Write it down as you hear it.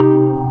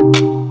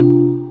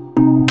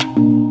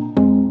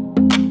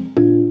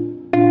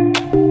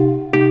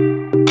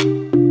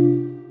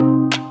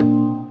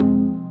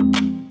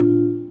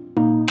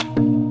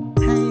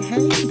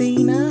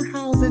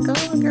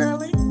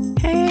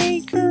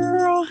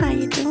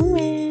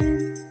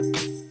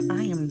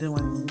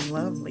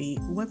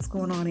what's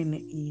going on in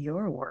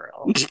your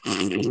world?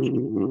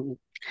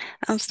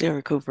 I'm still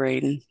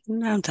recuperating.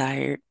 I'm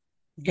tired.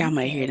 Y'all You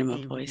might hear it had in my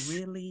a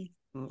voice. really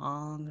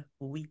long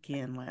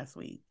weekend last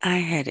week. I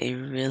had a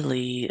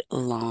really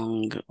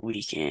long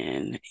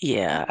weekend.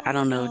 How Yeah, I long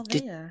were don't know. y'all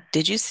Did there?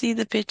 did you see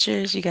the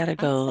pictures? You gotta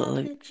I go saw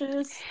look,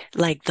 pictures.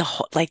 like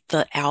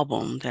the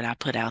album that I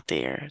put out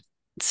there.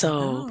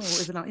 So No,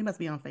 is it on? It must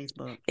be on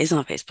Facebook. it's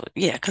on Facebook.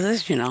 Yeah, because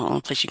it's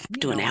only place you can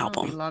You do an know, I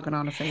don't be album. logging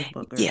on to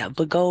Facebook, Yeah, girl.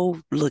 but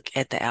go look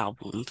at the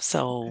album.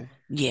 Okay. So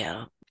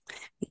yeah,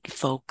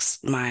 folks,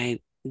 my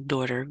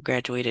daughter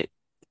graduated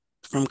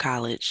from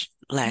college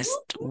Whoop,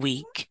 last whoop,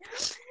 whoop, week.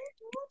 whoop, whoop,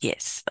 whoop.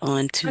 Yes,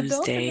 on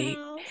Adults in the Tuesday,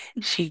 house.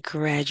 she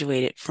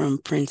graduated from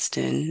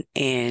Princeton,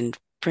 and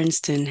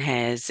Princeton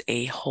has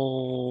a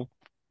whole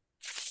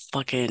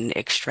fucking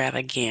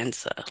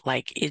extravaganza.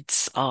 Like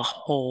it's a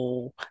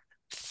whole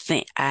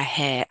thing.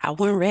 I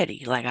wasn't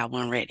ready. Like I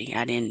wasn't ready.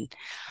 I didn't,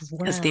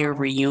 because their Wow.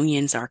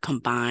 reunions are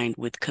combined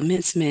with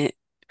commencement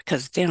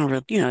because they don't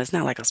really, it's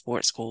not like a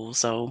sports school.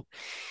 So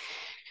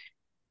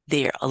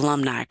their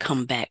alumni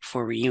come back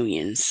for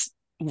reunions,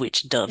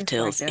 which It's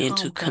like dovetails their into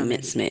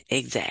homecoming. commencement.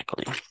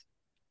 Exactly.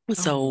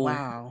 Oh, So,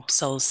 wow.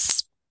 so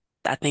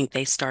I think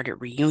they started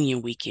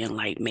reunion weekend,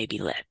 like maybe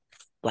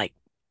like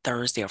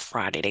Thursday or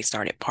Friday. They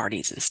started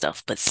parties and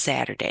stuff, but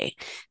Saturday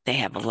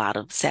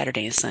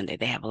and Sunday,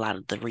 they have a lot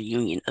of the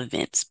reunion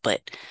events.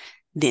 But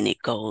then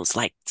it goes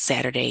like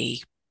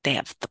Saturday, they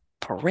have the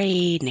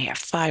parade and they have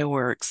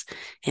fireworks,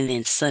 and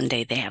then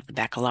Sunday they have the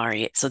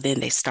baccalaureate. So then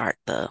they start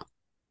the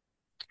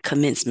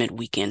commencement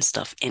weekend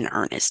stuff in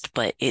earnest,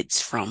 but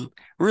it's from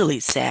really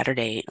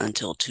Saturday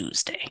until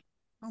Tuesday.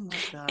 Oh my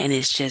And God.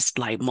 it's just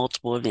like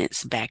multiple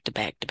events back to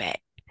back to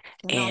back.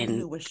 And all you And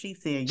knew was she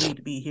said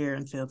you'd be here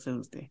until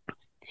Tuesday.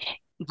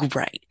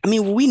 right. I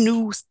mean, we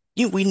knew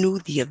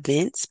the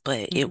events,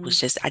 but it Hmm. was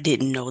just I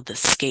didn't know the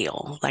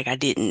scale. Like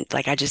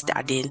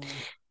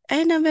Wow. I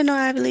ain't never been no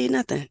Ivy League,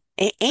 nothing.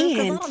 And, Girl,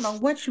 because I and don't know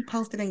what you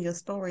posted in your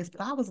stories, but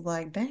I was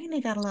like, dang,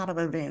 they got a lot of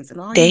events. And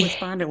all you they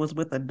responded was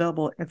with a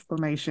double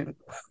exclamation.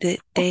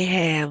 they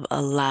have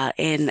a lot,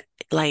 and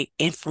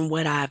from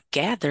what I've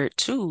gathered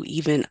too,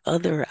 even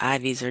other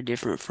Ivies are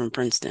different from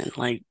Princeton.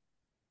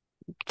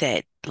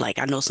 That like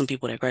I know some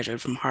people that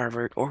graduated from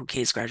Harvard or who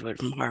kids graduated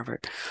from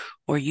Harvard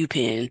or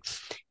UPenn,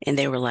 and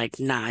they were like,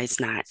 nah, it's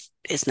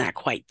not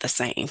quite the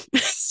same.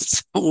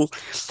 So,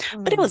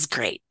 but it Mm. was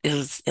great. It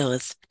was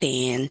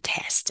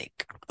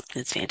fantastic.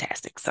 It's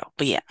fantastic. So,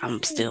 but yeah,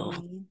 I'm still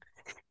Yay.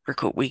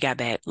 we got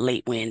back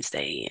late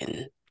Wednesday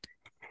and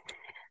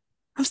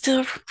I'm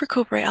still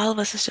recuperating. All of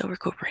us are still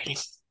recuperating.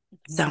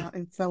 So Now,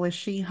 and so is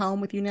she home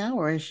with you now,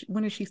 or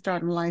when is she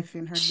starting life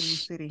in her new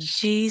city?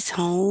 she's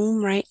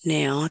home right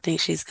now. I think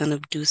she's gonna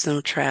do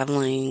some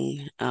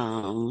traveling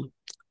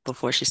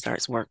before she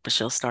starts work, but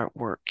she'll start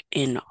work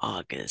in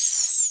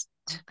August,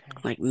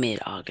 Okay. like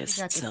She mid-August.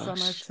 got the So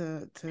summer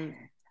to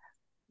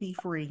be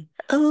free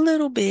a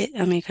little bit.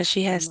 I mean, because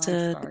she when has life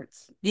to,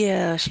 starts.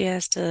 yeah, she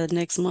has to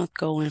next month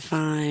go and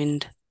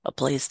find a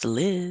place to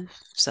live.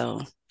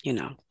 So, you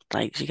know,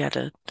 like she got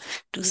to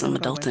do You're some gonna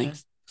go with adulting.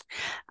 her.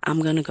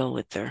 I'm gonna go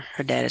with her.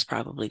 Her dad is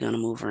probably gonna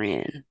move her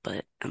in,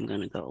 but I'm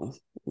gonna go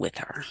with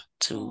her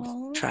to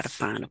Oh, try to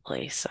find a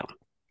place. So,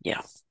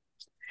 yeah.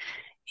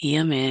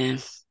 Yeah, man.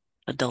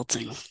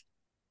 Adulting.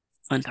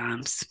 Fun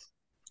times.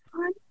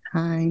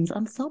 times.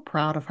 I'm so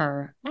proud of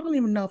her. I don't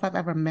even know if I've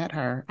ever met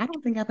her. I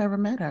don't think I've ever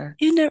met her.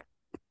 You never,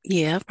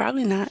 yeah,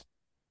 probably not.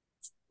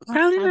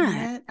 Probably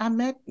not. I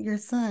met your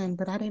son,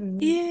 but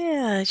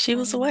Yeah, she I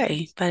was didn't.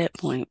 away by that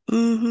point.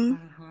 Mm-hmm.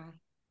 Uh-huh.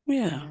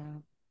 Yeah.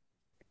 Yeah.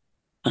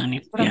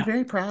 Funny. But I'm Yeah.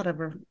 very proud of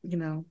her,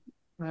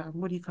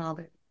 what do you call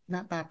it?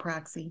 Not by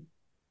proxy.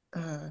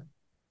 Uh,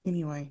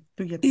 anyway,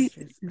 through your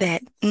pictures.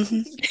 That,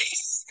 mm-hmm.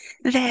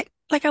 That,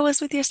 like I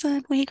was with your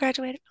son when he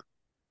graduated,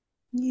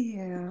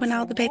 Yeah. when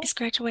all the Oh. babies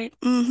graduate.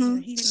 Yeah,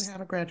 Mm-hmm. he didn't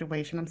have a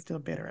graduation. I'm still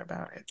bitter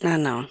about it. I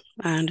know.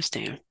 I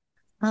understand.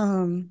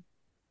 Um,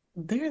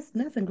 there's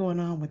nothing going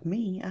on with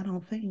me, I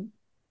don't think.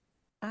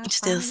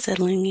 Still I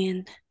settling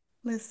in.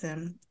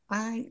 listen,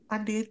 I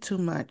did too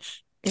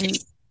much in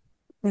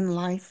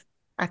life.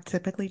 I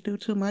typically do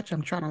too much.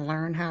 I'm trying to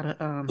learn how to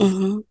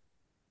Mm-hmm.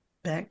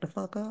 back the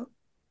fuck up.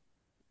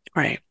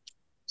 Right.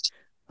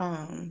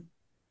 Um,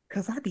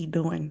 because I be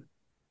doing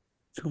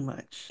too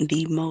much.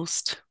 The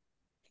most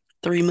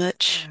three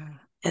much, Yeah,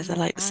 as I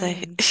like to I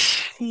say. am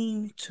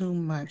team too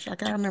much.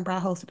 Like I remember I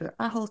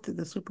hosted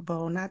the Super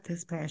Bowl not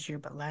this past year,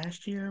 but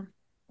last year.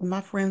 And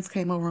my friends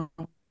came over,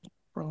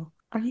 bro.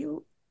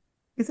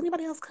 Is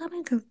anybody else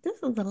coming? Because this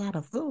is a lot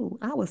of food.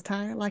 I was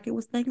tired, like it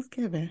was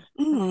Thanksgiving.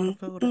 A lot Mm, of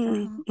food.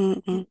 mm,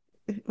 mm, mm,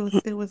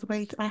 It was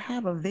way I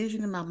have a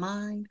vision in my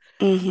mind.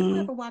 You mm-hmm.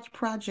 ever watch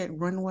Project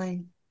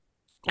Runway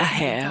I or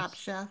even have. Top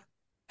Chef?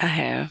 I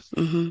have.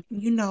 Mm-hmm.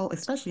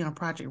 Especially on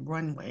Project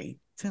Runway,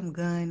 Tim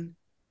Gunn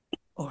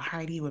or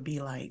Heidi would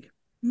be like,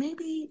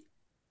 maybe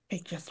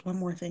take just one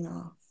more thing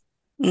off.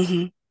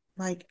 Mm-hmm.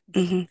 Like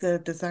the Mm-hmm. the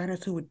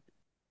designers who would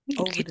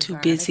over Get too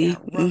design, they busy.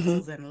 got Mm-hmm.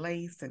 ruffles and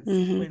lace and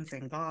Mm-hmm. sequins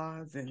and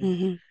gauze and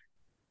Mm-hmm.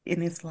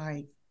 and it's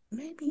like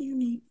maybe you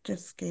need to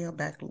just scale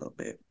back a little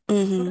bit.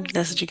 So Hmm. that's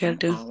That's what you gotta I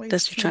do. always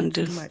That's what you're chew trying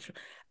to too do. much.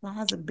 My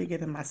eyes are bigger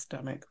than my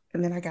stomach,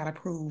 and then I gotta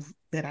prove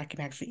that I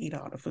can actually eat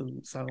all the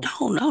food. So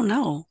Oh no,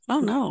 no. Oh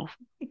no.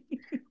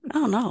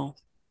 Oh no.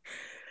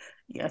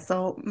 yeah.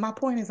 So my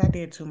point is, I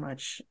did too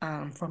much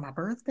for my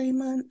birthday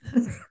month,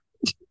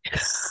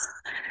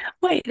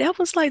 Wait, that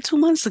was like 2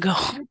 months ago.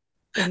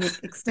 and it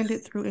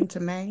extended through into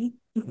May.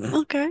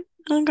 Okay.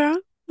 Okay.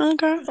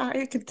 Okay.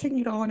 It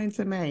continued on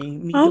into May.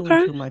 Me doing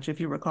Okay. too much. If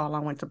you recall, I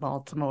went to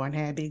Baltimore and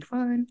had big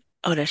fun.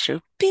 Oh, that's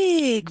true.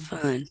 Big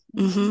fun.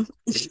 Hmm. Mhm.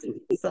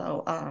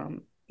 So,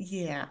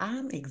 yeah,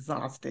 I'm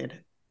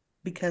exhausted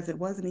because it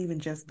wasn't even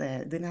just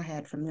that. Then I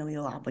had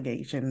familial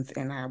obligations,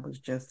 and I was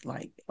just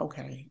like,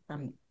 okay, I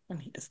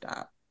need to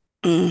stop.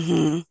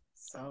 Hmm.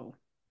 So,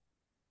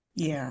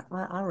 yeah,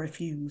 I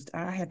refused.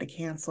 I had to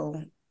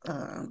cancel.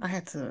 I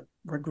had to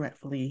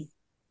regretfully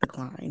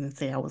decline and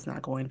say I was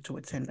not going to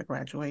attend the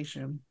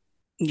graduation.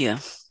 Yeah.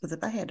 Because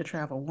if I had to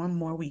travel one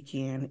more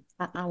weekend,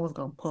 I was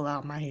gonna pull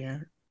out my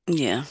hair.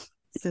 Yeah.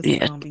 Sis was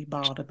Yeah. gonna be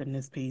balled up in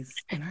this piece,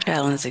 and I do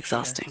Traveling is not care.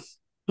 exhausting.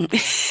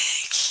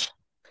 Yes.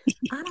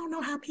 I don't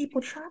know how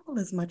people travel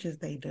as much as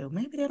they do.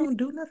 Maybe they don't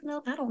do nothing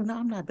else. I don't know.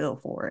 I'm not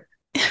built for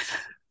it.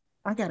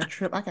 I got a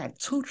trip. I got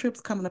two trips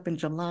coming up in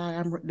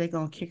July. They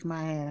gonna kick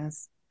my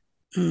ass,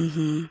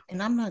 Hmm.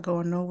 and I'm not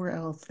going nowhere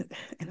else.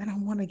 And then I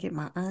want to get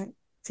my aunt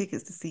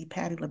tickets to see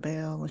Patti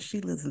LaBelle, and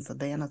she lives in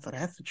Savannah, so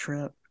that's a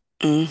trip.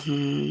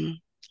 Hmm.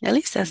 At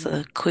least that's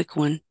Yeah, a quick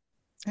one.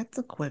 that's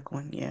a quick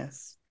one.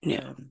 Yes,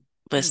 Yeah. but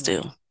But anyway.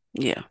 still.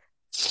 Yeah.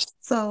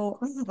 So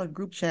I have a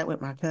group chat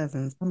with my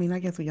cousins. I mean, I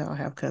guess we all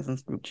have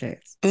cousins group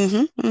chats.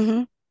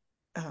 Hmm.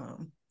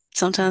 Um,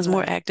 Sometimes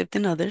more but active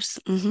than others.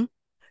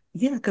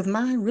 yeah, because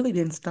mine really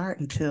didn't start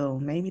until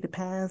maybe the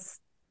past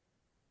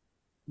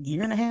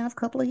year and a half,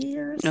 couple of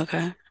years.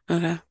 Okay.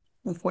 Okay.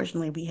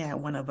 Unfortunately, we had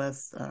one of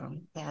us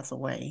pass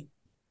away.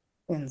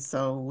 And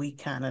so we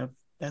kind of,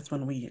 that's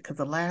when because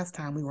the last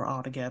time we were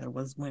all together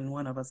was when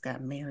one of us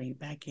got married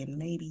back in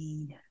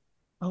maybe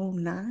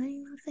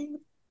 '09, I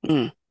think.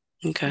 Mm.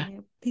 Okay.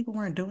 And people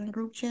weren't doing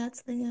group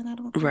chats then, I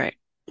don't think. Right.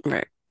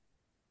 Right.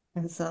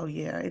 And so,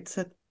 yeah, it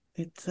took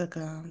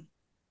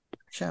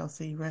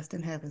Chelsea, rest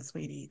in heaven,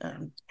 sweetie,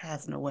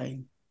 passing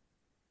away.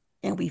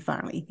 And we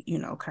finally,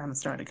 kind of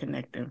started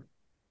connecting.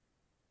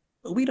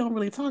 But we don't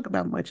really talk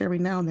about much. Every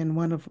now and then,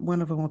 one of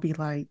them will be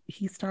like,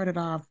 he started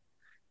off.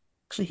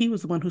 Actually, he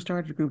was the one who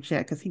started the group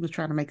chat because he was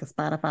trying to make a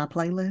Spotify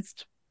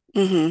playlist,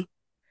 Hmm.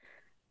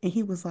 and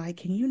he was like,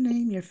 "Can you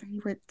name your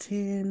favorite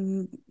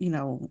 10,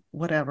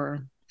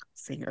 whatever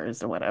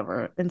singers or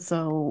whatever?" And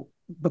so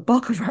the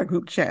bulk of our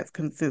group chats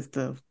consist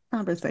of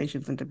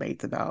conversations and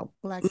debates about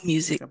black music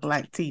Music. or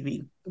black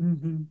TV.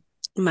 Mm-hmm.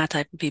 My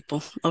type of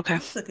people. Okay. I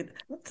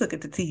took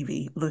it to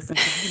TV. Listen,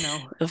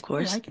 because Of I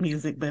course. like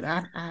music, but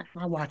I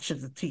watch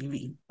the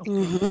TV.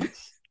 Okay.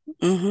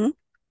 Hmm. Hmm.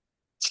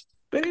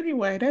 But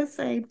anyway, that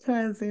same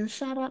cousin,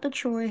 shout out to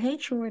Troy. Hey,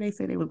 Troy, they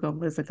said they was going to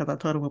listen because I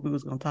told them what we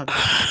was going to talk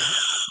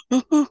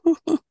about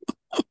today.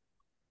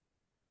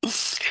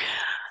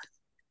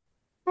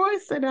 Troy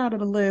sent out a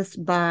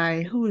list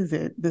by, who is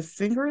it? The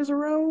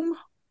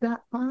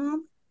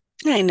singersroom.com.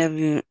 I ain't never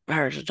even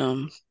heard of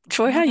them.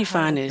 Troy, how Never you heard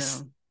find of this?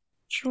 them.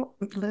 Troy,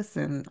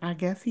 listen, I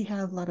guess he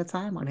has a lot of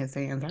time on his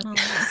hands. I don't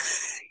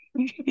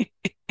know.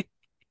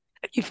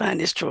 You find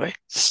this, Troy?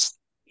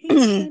 He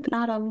sent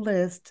out a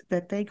list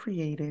that they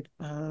created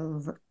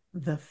of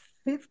the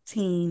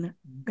 15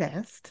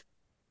 best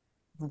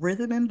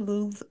rhythm and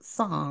blues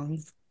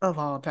songs of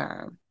all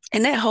time.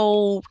 And that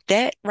whole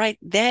that right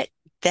that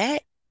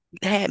That's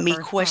had the me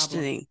first problem.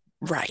 questioning.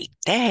 Right.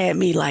 That had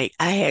me like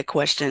I had Oh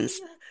questions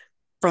yeah.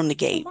 from the So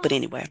gate. But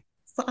anyway.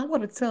 I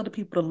want to tell the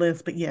people the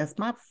list, but yes,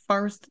 my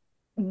first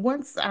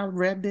once I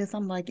read this,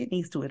 I'm like, it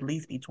needs to at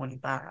least be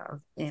 25.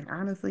 And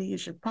honestly, it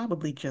should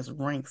probably just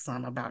rank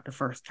some about the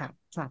first top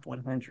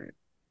 100.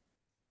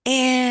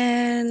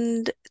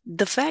 And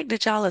the fact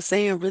that y'all are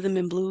saying rhythm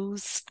and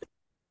blues,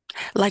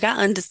 like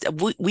I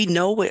understand we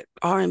know what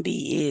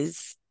R&B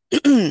is,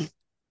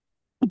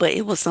 but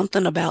it was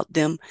something about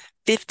them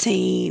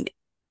 15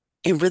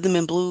 and rhythm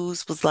and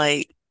blues was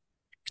like,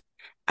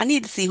 I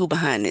need to see who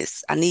behind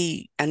this. I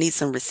need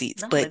some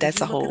receipts, Now, but did that's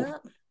you a look it whole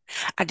up?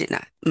 I did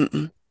not.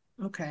 Mm-mm.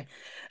 Okay.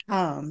 So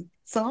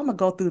I'm gonna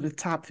go through the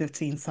top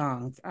 15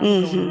 songs. I'm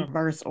gonna go in Mm-hmm.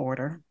 reverse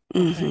order.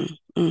 Okay.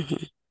 Mm-hmm.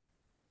 Mm-hmm.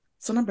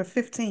 So number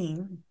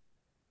 15,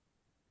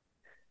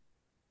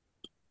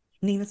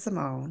 Nina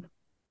Simone.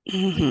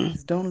 Mm-hmm.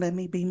 Please don't let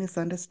me be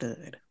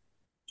misunderstood.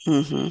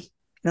 Mm-hmm.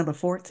 Number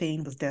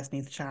 14 was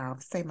Destiny's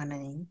Child, Say My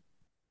Name.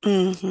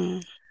 Mm-hmm.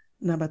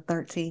 Number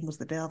 13 was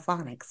the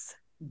Delphonics.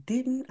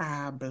 Didn't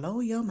I blow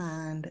your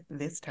mind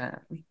this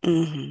time?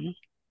 Mm-hmm.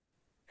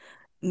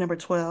 Number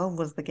 12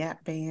 was the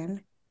Gap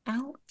Band,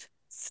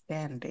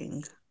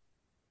 Outstanding.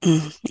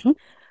 Mm-hmm.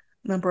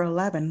 Number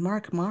 11,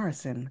 Mark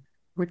Morrison,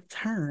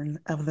 Return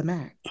of the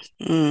Mac.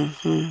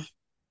 Mm-hmm.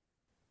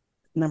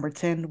 Number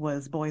 10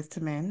 was Boys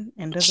to Men,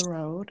 End of the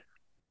Road.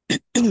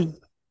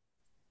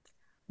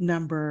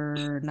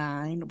 Number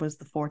 9 was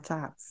the Four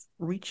Tops,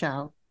 Reach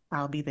Out,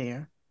 I'll Be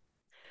There.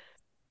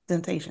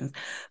 Temptations.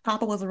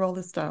 Papa was a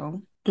Rolling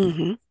Stone.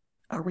 Mm-hmm.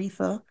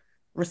 Aretha,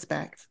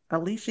 Respect.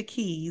 Alicia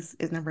Keys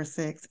is number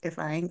six. If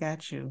I Ain't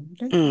Got You.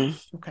 Mm.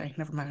 Okay,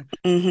 never mind.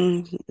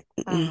 Mm-hmm.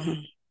 Um,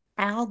 Mm-hmm.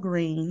 Al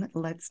Green,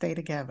 Let's Stay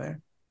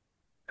Together.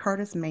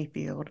 Curtis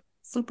Mayfield,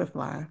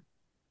 Superfly.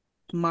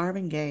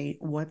 Marvin Gaye,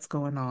 What's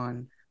Going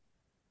On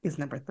is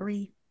number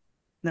three.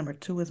 Number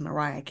two is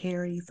Mariah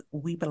Carey's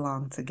We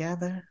Belong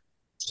Together.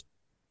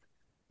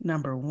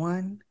 Number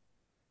one,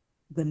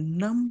 the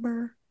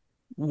number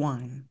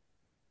one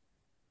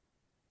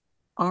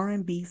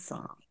R&B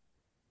song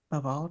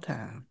of all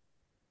time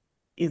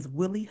is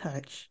Willie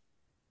Hutch,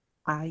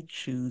 I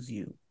Choose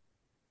You.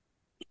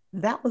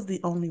 That was the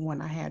only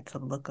one I had to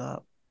look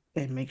up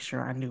and make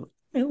sure I knew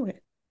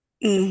it.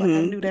 Just like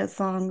I Mm-hmm. knew that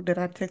song that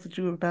I texted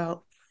you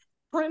about,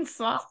 Prince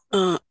song.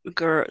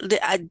 Girl,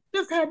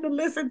 Just had to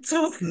listen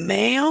to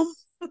ma'am,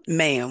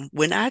 ma'am,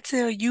 when I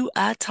tell you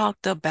I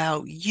talked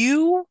about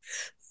you,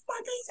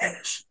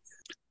 it.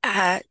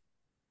 I,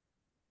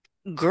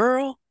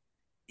 girl,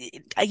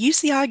 you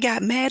see how I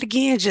got mad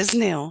again just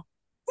now.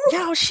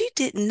 Y'all, she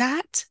did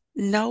not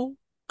know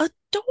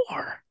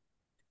Adore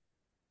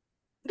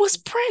was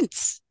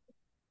Prince.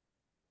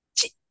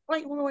 She,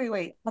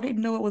 Wait. I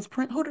didn't know it was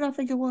Prince. Who did I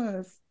think it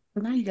was?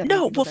 Well, now you got to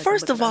make no, me go well, back and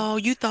first look it of up. all,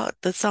 you thought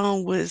the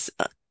song was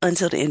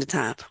Until the End of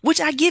Time, which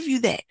I give you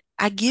that.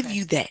 I give Okay.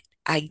 you that.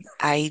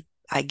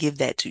 I give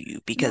that to you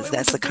No, because it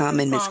was that's a a different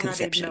common song I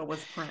didn't misconception. know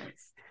was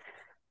Prince.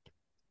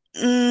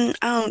 I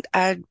don't,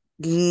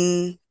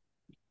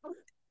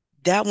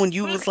 that one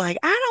you was like,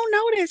 I don't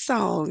know this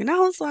song. And I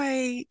was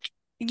like,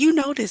 you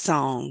know this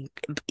song.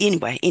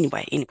 Anyway,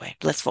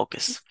 let's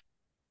focus.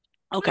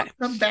 We'll Okay.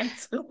 come back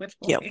to it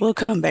Yeah, later. we'll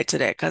come back to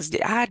that because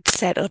I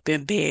sat up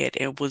in bed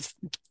and was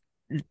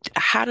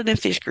hotter than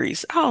fish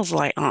grease. I was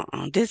like,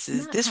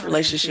 Not this hotter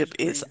than relationship fish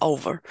is grease.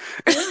 over.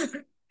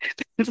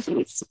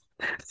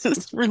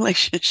 This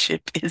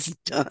relationship is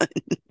done.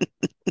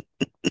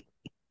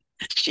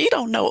 She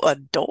don't know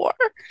Adore.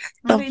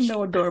 I The didn't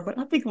know Adore, but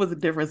I think it was a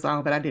different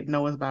song that I didn't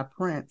know was by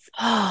Prince.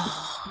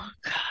 oh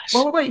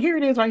Well, gosh. wait, here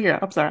it is right here.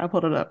 I'm sorry, I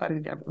pulled it up. I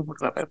didn't I pulled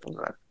it up. I pulled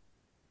it up.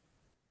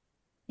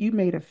 You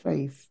made a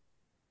face.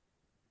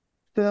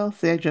 Phil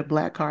said your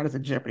black card is a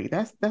Jeopardy.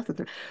 That's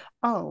the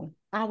Oh,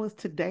 I was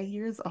today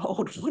years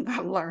old when I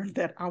learned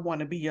that I want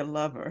to be your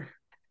lover.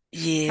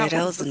 Yeah, That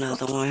that was was the song.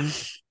 another one.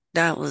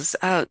 That was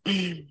out.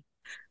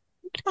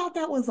 I thought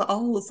that was an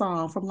old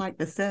song from like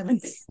the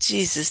 70s.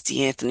 Jesus,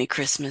 the Anthony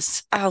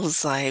Christmas. I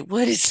was like,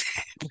 what is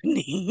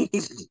happening?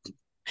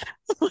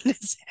 What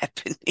is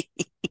happening?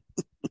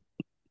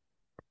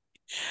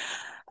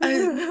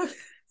 I,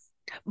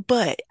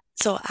 but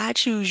so I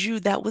choose you.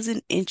 That was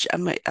an inch.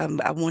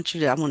 I want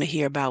you to. I want to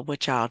hear about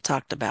what y'all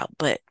talked about.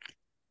 But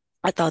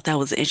I thought that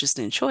was an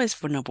interesting choice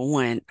for number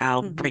one.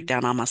 I'll break Mhm.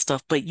 down all my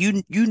stuff. But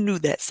you knew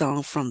that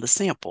song from the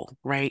sample,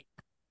 right?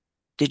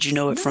 Did you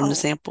know it from the No,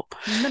 sample?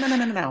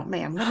 no,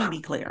 ma'am. Let me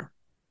be clear.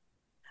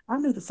 I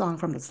knew the song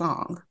from the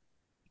song.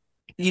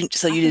 You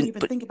so I you didn't didn't.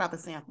 even But think about the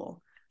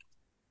sample.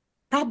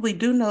 Probably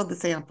do know the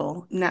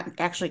sample, not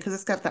actually, because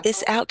it's got the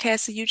it's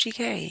Outkast of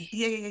UGK.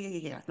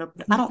 yeah. No,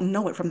 I Mm, don't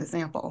know it from the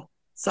sample.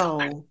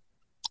 okay, So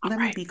all let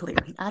me right. be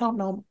clear. I don't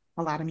know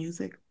a lot of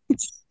music,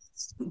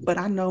 but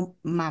I know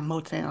my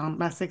Motown,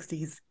 my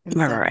 60s and Right,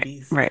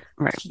 70s right,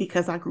 right.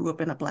 because I grew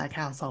up in a black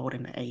household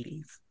in the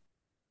 80s.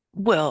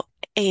 Well,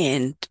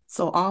 and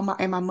So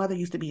my mother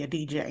used to be a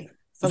DJ.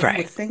 So you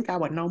would right, think I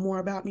would know more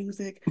about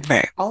music.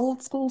 right.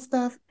 Old school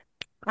stuff,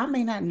 I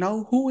may not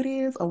know who it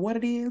is or what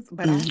it is,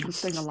 but I can Mm-hmm,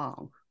 sing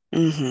along.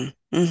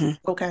 mm-hmm.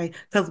 Okay.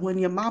 Because when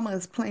your mama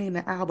is playing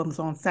the albums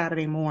on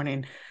Saturday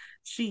morning,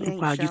 she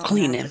ain't While you shouting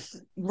out cleaning. the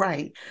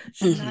right.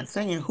 She's Mm-hmm, not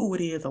saying who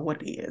it is or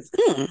what it is.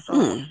 So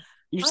mm-hmm.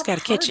 You just I've got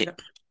to catch heard it. the,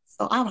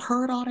 so I've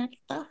heard all that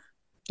stuff.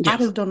 I Yeah,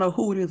 just don't know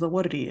who it is or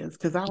what it is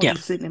because I would yeah. be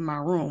sitting in my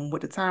room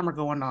with the timer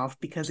going off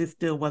because it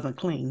still wasn't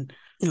clean.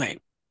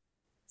 Right,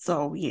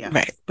 So yeah,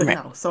 right, but right.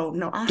 no, so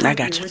no, I I heard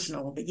the got you.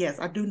 original, but yes,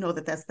 I do know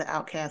that that's the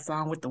Outcast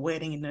song with the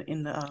wedding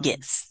in the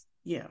Yes,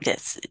 yeah.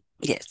 yes,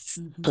 yes.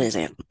 Hmm. Please,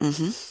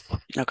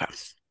 Okay.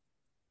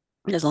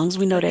 As long as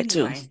we know But that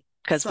too, anyway,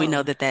 because we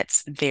know so that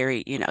that's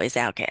very, it's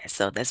Outkast,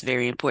 so that's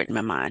very important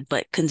in my mind.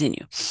 But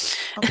continue.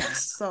 okay,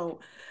 so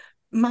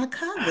my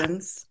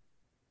cousins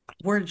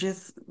were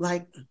just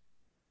like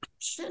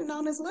shitting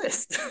on his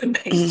list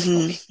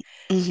Mm-hmm, basically,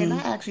 and I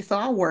mm-hmm. actually so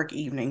I work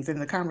evenings,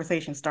 and the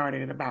conversation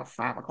started at about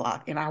 5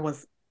 o'clock, and I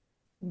was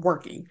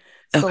working,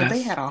 so Okay.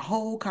 they had a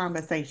whole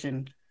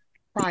conversation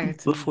prior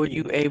to me Before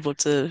you getting there. able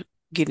to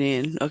get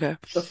in. Okay.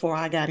 Before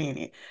I got in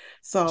it.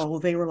 So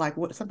they were like,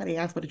 what somebody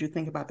asked, what did you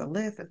think about the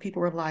list? And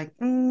people were like,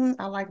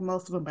 I like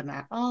most of them, but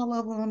not all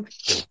of them.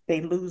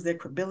 They lose their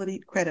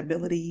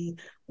credibility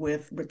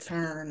with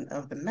Return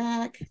of the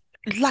Mac.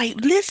 Like,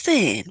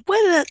 listen,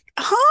 what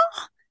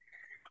huh?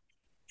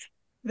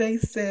 They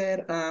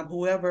said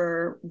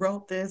whoever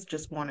wrote this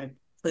just wanted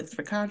clicks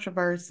for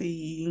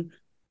controversy.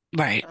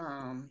 Right.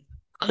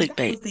 And that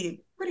Clickbait. was the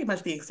pretty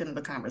much the extent of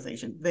the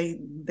conversation.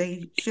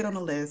 They shit on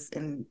the list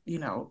and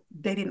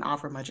they didn't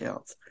offer much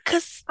else.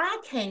 Cause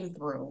I came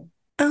through.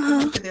 to make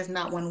Uh-huh. sure there's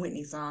not one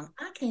Whitney song.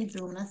 I came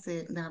to him and I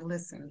said, "Now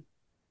listen,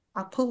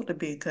 I pulled the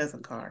big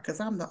cousin card because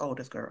I'm the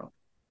oldest girl.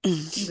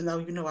 Mm. Even though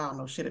you know I don't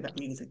know shit about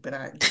music, but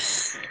I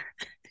said,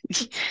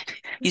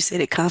 You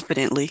said it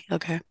confidently.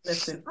 Okay.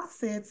 listen, I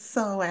said,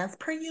 so as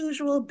per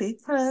usual,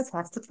 Big Press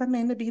has to come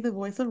in to be the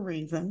voice of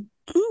reason.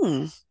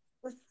 Mm.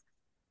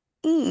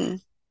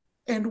 Mm.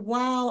 And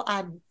while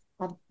I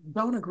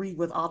don't agree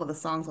with all of the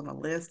songs on the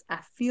list, I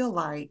feel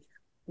like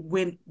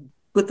when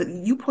with the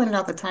you pointed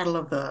out the title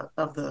of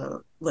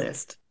the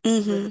list,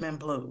 Mm-hmm. rhythm and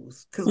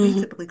blues, because we Mm-hmm.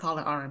 typically call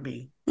it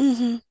R&B,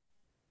 Mm-hmm.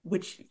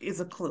 which is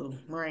a clue,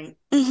 right?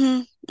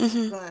 Mm-hmm.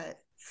 Mm-hmm.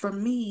 But for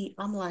me,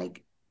 I'm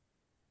like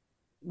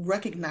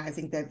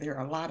recognizing that there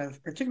are a lot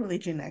of, particularly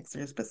Gen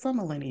Xers, but some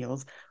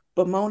millennials,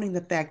 bemoaning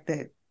the fact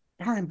that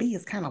R&B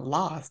is kind of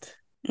lost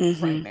right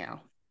Mm-hmm.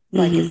 now.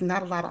 Like Mm-hmm. it's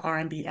not a lot of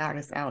R&B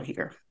artists out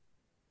here,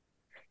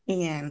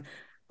 and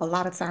a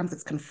lot of times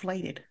it's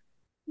conflated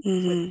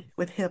Mm-hmm.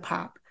 with hip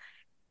hop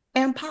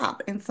and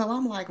pop. And so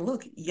I'm like,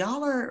 look,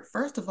 y'all are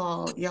first of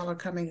all, y'all are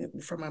coming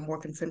from a more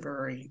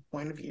contemporary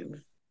point of view.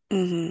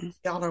 Mm-hmm.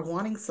 Y'all are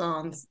wanting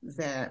songs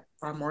that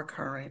are more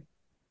current,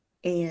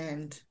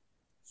 and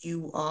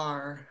you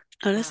are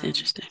Oh, that's um,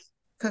 interesting.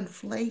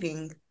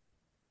 conflating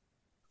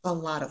a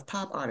lot of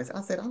pop artists.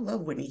 I said, I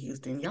love Whitney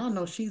Houston. Y'all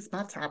know she's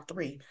my top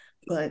three,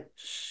 but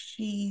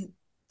she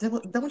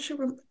don't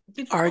you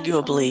did you guys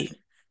Arguably,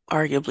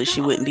 arguably,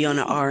 she not wouldn't be on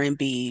the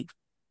R&B? R&B.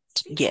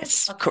 She has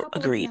Yes, a couple of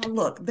now agreed.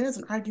 look, there's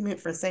an argument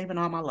for saving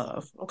all my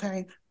love,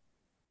 okay?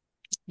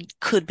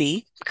 Could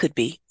be, could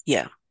be.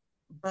 Yeah.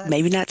 But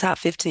Maybe not top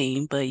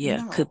 15, but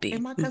yeah, could no.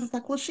 And be. my cousin's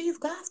like, well, she's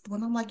gospel.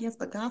 And I'm like, yes,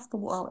 but gospel,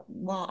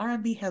 while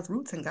R&B has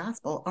roots in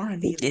gospel,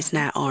 R&B is not It's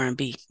not gospel.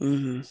 R&B.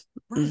 Mm-hmm.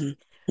 Right.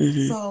 Mm-hmm.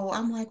 Mm-hmm. So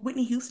I'm like,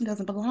 Whitney Houston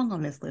doesn't belong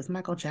on this list.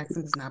 Michael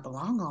Jackson does not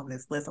belong on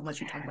this list unless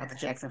you're talking about the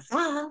Jackson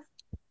Five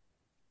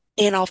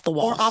And off the or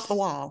wall. off the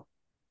wall,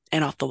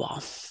 And off the wall.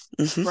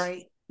 Mm-hmm.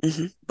 right?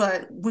 Mm-hmm.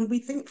 But when we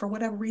think, for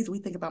whatever reason, we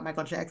think about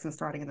Michael Jackson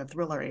starting in the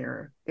Thriller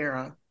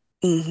era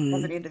as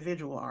Mm-hmm. an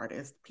individual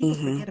artist, people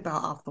Mm-hmm. forget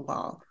about Off the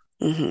Wall.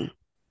 Mm-hmm.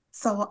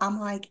 So I'm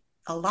like,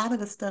 a lot of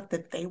the stuff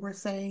that they were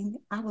saying,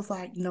 I was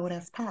like, no,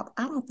 that's pop.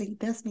 I don't think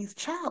Destiny's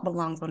Child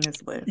belongs on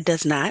this list.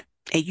 Does not.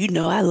 And you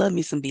know I love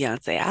me some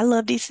Beyonce. I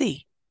love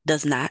DC.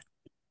 Does not.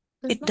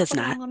 Does It not does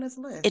not. belong on this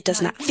list. It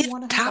does Now, not. if we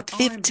want to have an Top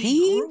R&B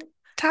 15? group,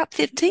 Top if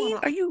you want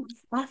 15? to, Are you?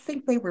 I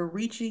think they were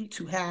reaching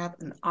to have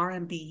an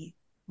R&B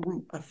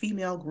group, a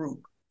female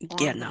group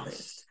Yeah, on the no.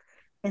 list.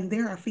 And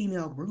there are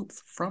female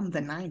groups from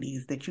the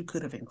 90s that you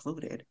could have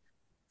included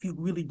if you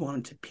really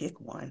wanted to pick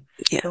one.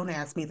 Yeah. Don't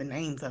ask me the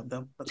names of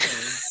them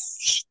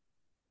because,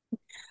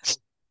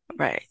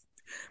 Right.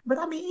 but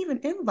I mean, even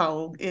In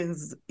Vogue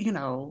is,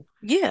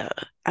 Yeah.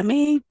 I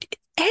mean,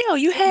 hell,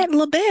 you had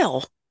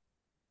LaBelle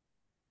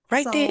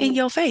right there in so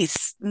your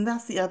face. and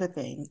that's the other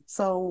thing.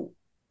 So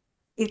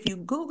if you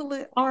Google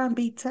it,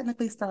 R&B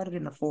technically started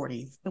in the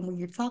 40s. And when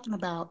you're talking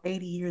about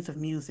 80 years of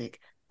music,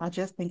 I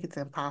just think it's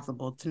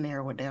impossible to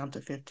narrow it down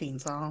to 15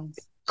 songs.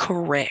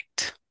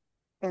 Correct.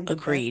 And the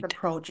best Agreed.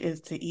 approach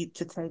is to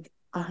take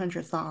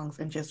 100 songs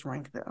and just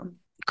rank them.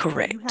 So you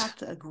Correct. have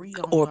to agree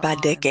on Or what by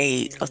R&B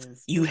decade,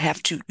 is. you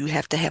have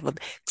to have a.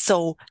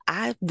 So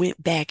I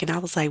went back and I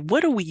was like,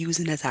 what are we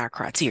using as our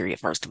criteria,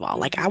 first of all?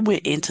 Like I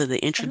went Mm-hmm. into the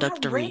And I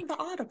introductory. read the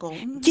article.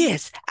 Mm-hmm.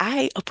 Yes,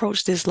 I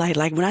approached this like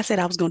when I said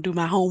I was gonna do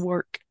my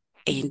homework,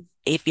 and Mm-hmm.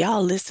 if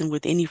y'all listen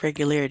with any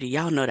regularity,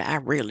 y'all know that I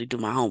rarely do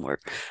my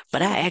homework.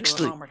 But She I don't be doing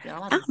actually homework,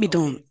 y'all. I I'll be be so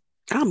doing pissed.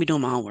 I'll be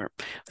doing my homework.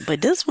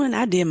 But this one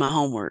I did my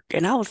homework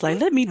and I was like,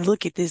 let me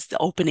look at this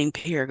opening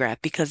paragraph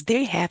because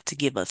they have to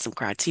give us some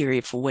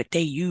criteria for what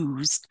they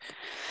used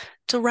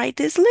to write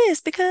this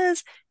list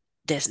because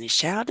Destiny's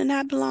Child did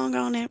not belong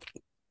on it.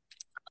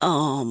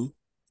 Um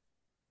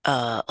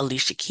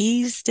Alicia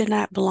Keys did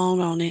not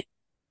belong on it.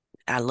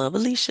 I love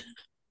Alicia.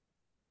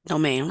 No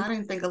ma'am. I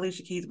didn't think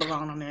Alicia Keys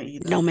belonged on there No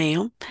either.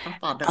 ma'am. I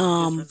thought that was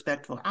Um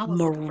disrespectful. I was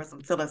looking Mar for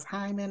some Phyllis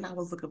Hyman. I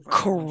was looking for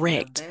some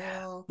correct.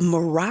 Lavelle.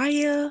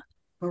 Mariah,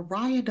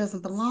 Mariah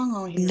doesn't belong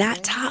on here,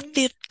 not top baby.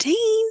 15.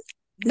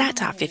 Not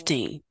top No.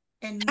 15.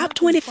 And Top nothing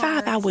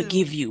 25 prior I would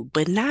give to, you,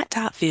 but not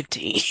top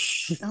 15.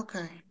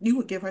 okay, you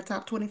would give her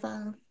top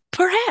 25?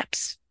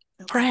 Perhaps.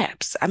 Okay.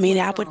 Perhaps. I mean,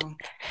 What I would, song?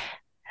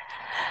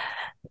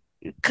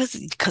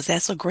 because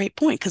that's a great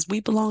point, because we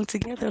belong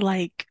together.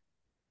 Like,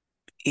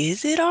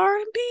 is it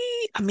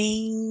R&B? I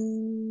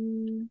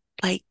mean,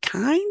 like,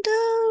 kind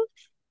of,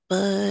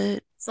 but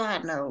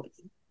Side note,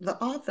 the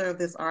author of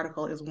this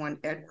article is one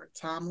Edward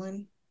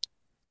Tomlin.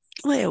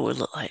 what it would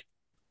look like.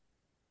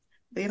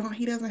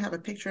 He doesn't have a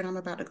picture, and I'm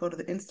about to go to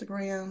the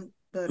Instagram,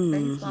 but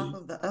based Mm-hmm. off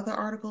of the other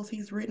articles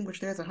he's written, which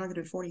there's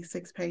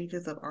 146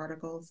 pages of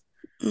articles,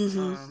 Mm-hmm.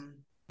 um,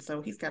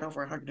 so he's got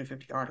over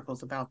 150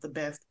 articles about the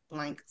best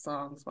blank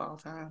songs of all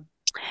time.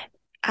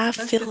 I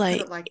Let's feel just put it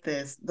like, like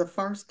this. The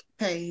first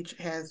page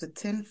has the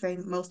 10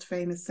 most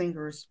famous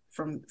singers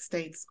from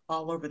states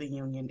all over the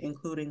union,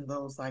 including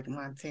those like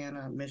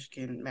Montana,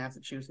 Michigan,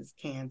 Massachusetts,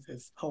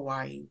 Kansas,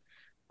 Hawaii.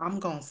 I'm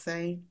going to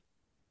say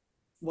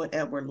what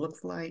Edward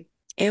looks like.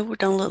 Edward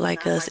don't look He's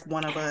like not us. like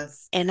one of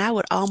us. And I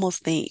would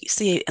almost think,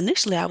 see,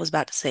 initially I was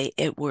about to say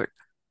Edward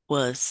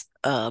was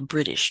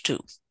British too.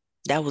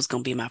 That was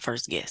gonna be my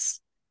first guess.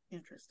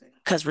 Interesting.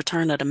 Cause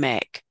Return of the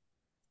Mac.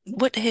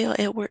 What the hell,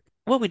 Edward?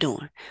 What we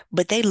doing?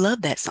 But they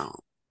love that song.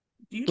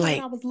 Do you know what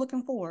I Like, was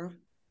looking for?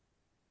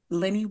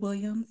 Lenny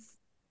Williams.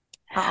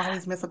 I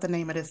always mess up the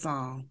name of this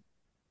song.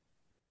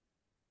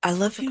 I What's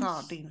love it you.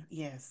 called, Dina?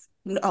 Yes.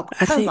 No, I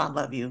because think, I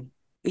love you.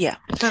 yeah.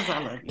 Because I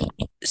love you.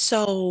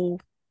 So,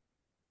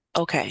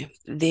 okay,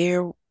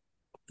 there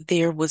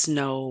was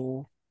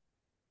no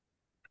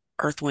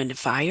Earth, Wind, and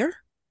Fire.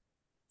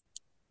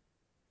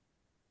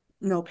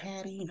 No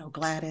Patty, no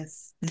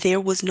Gladys. There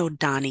was no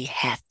Donny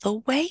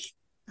Hathaway.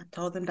 I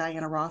told them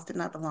Diana Ross did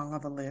not belong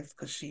on the list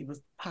because she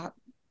was pop.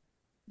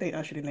 They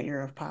ushered in the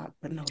era of pop,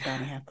 but no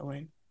Donny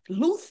Hathaway.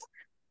 Luther?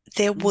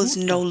 There was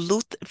no Luther.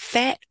 Luther,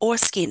 fat or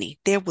skinny.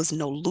 There was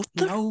no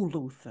Luther. No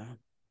Luther.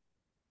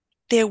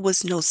 There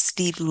was no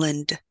Steve.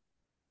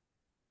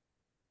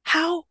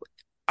 How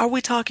are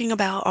we talking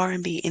about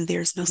R&B and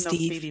there's no No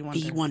Steve Stevie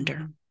V. Wonder.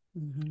 Wonder?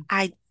 Mm-hmm.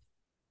 I,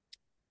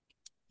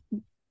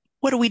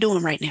 what are we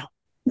doing right now?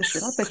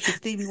 Listen, I bet you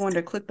Stevie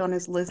Wonder clicked on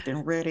this list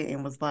and read it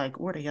and was like,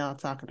 what are y'all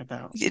talking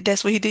about?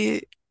 That's what he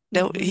did.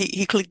 No, Mm-hmm.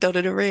 he clicked on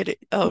it and read it.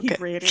 Oh, He okay.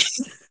 read it.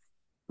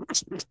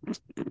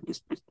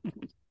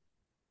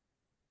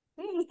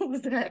 What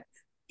was that?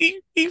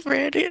 He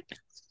read it.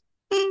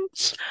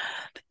 Mm.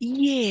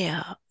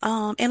 Yeah.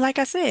 And like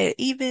I said,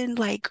 even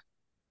like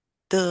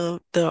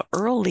the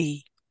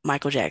early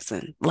Michael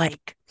Jackson,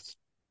 like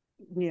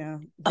Yeah,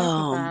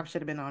 Jackson um 5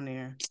 should have been on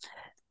there.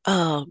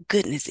 oh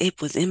goodness,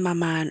 it was in my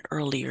mind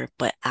earlier,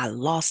 but I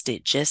lost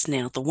it just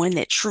now. The one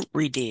that Troop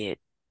redid.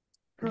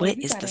 Girl, What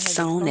you is the gotta have this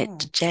song that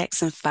the song.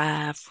 Jackson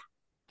 5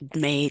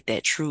 made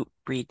that Troop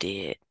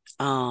redid?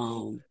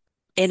 Um,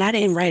 and I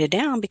didn't write it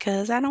down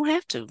because I don't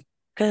have to,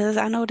 because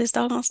I know this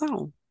doggone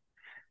song.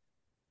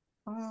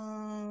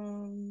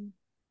 Um,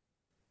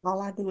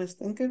 All I Do Is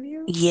Think of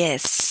You.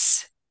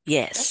 Yes,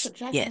 That's a yes,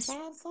 Jackson yes.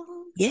 5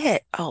 song? Yeah.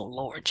 Oh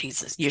Lord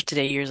Jesus. You're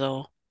today years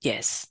old.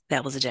 Yes,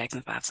 that was a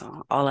Jackson 5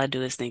 song. All I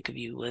Do Is Think of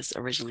You was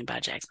originally by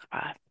Jackson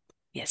 5.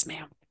 Yes,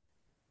 ma'am.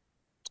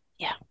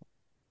 Yeah.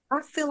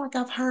 I feel like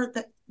I've heard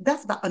that.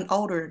 That's about an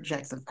older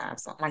Jackson 5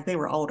 song. Like they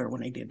were older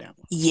when they did that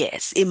one.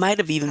 Yes, it might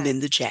have even Okay. been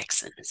the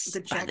Jacksons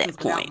The by that Jacksons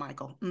without point.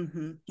 Michael.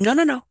 Mm-hmm. No,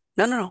 no, no.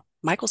 No, no, no.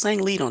 Michael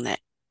sang lead on that.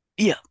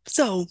 Yeah.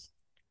 So,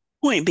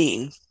 point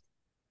being,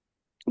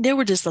 there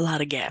were just a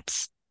lot of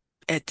gaps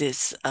at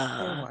this There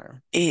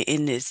were.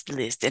 in this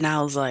list. And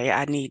I was like,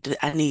 I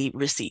need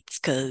receipts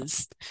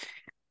because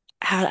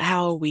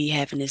how are we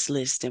having this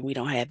list and we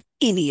don't have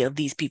any of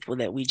these people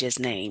that we just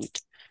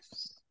named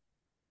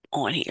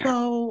on here?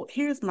 So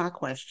here's my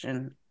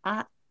question.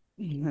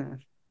 Mhm.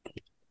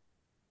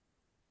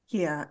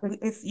 Yeah, and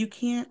it's you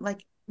can't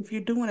like if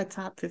you're doing a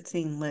top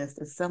 15 list,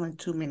 it's selling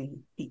too many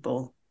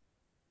people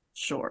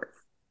short.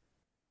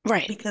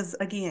 Right, Because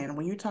again,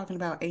 when you're talking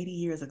about 80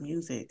 years of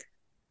music,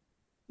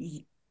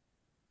 you,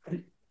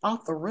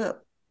 off the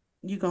rip,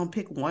 you gonna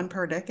pick one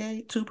per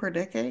decade, two per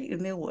decade,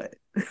 and then what?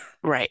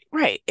 right,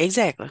 right.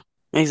 Exactly.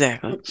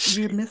 Exactly.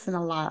 You're missing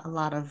a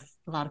lot of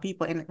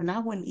people, and I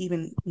wouldn't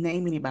even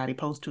name anybody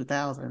post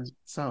 2000.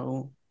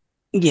 So,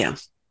 Yeah.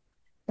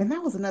 and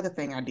that was another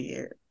thing I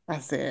did. I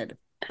said,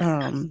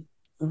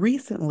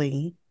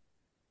 recently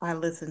I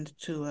listened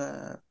to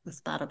a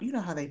spot of you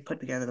know how they put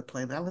together the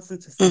playlist. I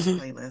listened to some Hmm.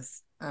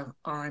 playlists of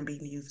R&B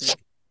music,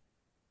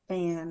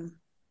 and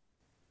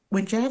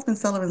when Jasmine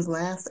Sullivan's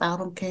last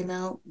album came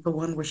out, the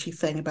one where she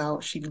sang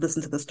about she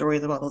listened to the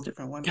stories of all those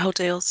different women.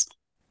 Hotels.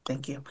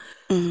 Thank you.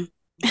 Hmm.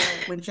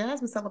 When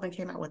Jasmine Sullivan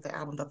came out with the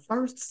album, the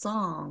first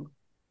song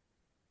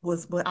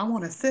was "But I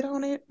Want to Sit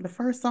on It." The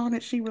first song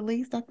that she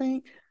released, I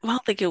think. I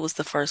don't think it was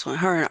the first one.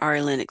 Her and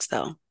Ari Lennox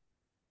though.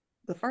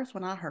 The first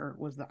one I heard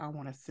was the "I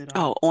Want to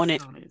Oh, Sit on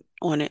It."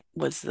 On it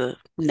was the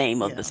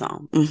name of the Yeah,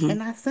 song. Hmm.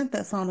 and I sent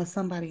that song to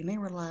somebody, and they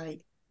were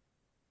like,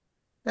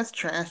 "That's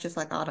trash," just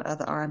like all the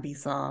other R&B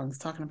songs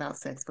talking about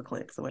sex for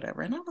clicks or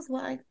whatever. And I was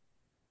like,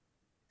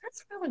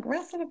 "That's real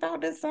aggressive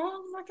about this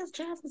song. Like it's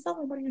Jasmine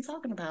Sullivan. What are you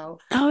talking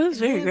about?" Oh, it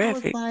was And very then I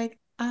was graphic. like,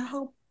 "I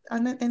hope."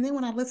 And then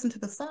when I listened to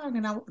the song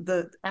and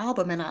the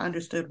album and I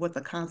understood what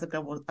the concept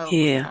of the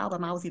Yeah.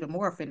 album, I was even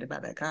more offended by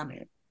that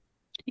comment.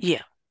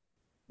 Yeah.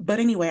 But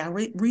anyway, I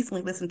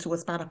recently listened to a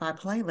Spotify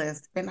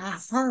playlist and I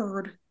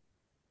heard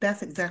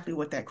that's exactly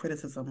what that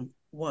criticism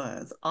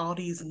was. All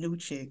these new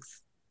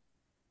chicks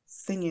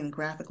singing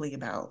graphically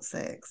about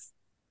sex.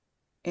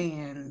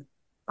 And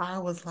I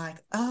was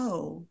like,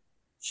 oh,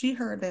 she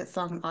heard that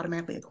song and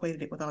automatically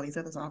equated it with all these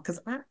other songs.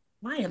 Because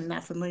I am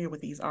not familiar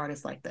with these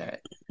artists like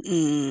that.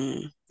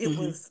 Mm,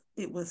 hmm.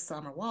 It was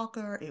Summer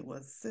Walker, it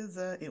was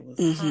SZA, it was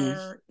Hmm.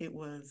 her, it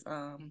was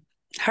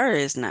Her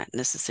is not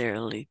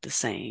necessarily the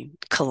same.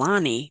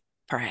 Kalani,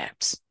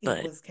 perhaps, it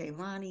but was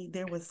Kaylani.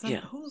 There was some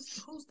yeah.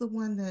 who's the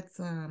one that's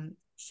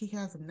she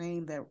has a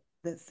name that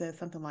says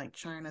something like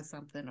China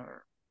something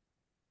or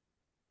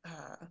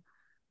uh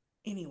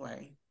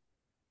anyway.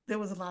 There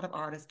was a lot of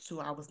artists who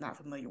I was not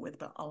familiar with,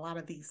 but a lot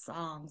of these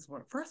songs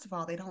were first of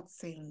all, they don't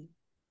sing.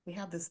 They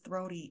have this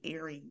throaty,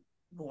 airy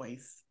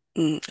voice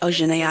Oh, that they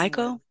Janae sing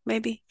with. Aiko,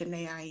 maybe.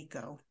 Dena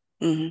Aiko,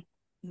 Hmm.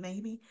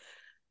 maybe.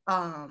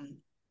 Um,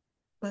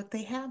 but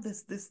they have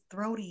this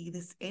throaty,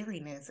 this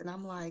airiness, and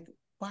I'm like,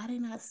 why they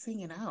not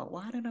singing out?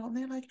 Why they don't?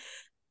 They're like,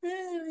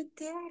 oh,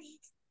 daddy.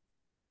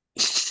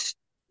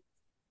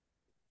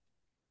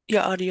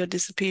 Your audio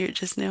disappeared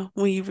just now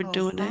when you were Oh,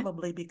 doing that.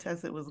 probably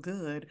because it was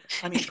good.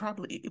 I mean,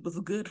 probably it was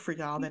good for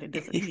y'all that it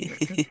disappeared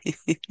because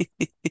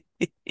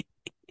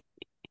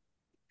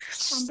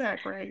I'm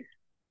back, right?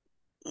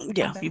 I'm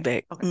Yeah, you back.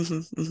 back. Okay.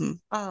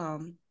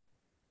 Um,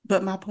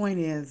 but my point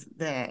is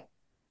that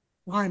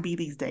R&B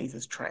these days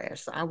is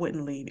trash. So I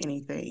wouldn't leave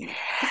anything.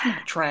 It's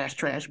not trash,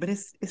 trash, but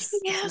it's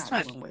Yeah, it's not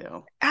not. doing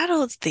well. I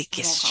don't think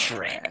I won't it's call it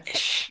trash.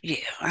 trash. Yeah,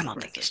 I It's don't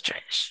think aggressive. it's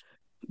trash.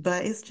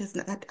 But it's just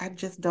I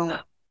just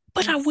don't.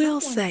 But When I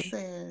will someone say,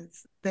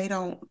 says they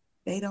don't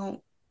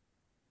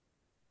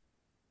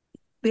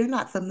they're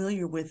not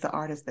familiar with the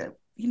artists that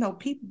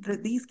people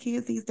these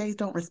kids these days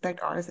don't respect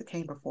artists that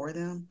came before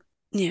them.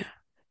 yeah.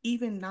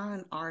 Even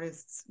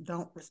non-artists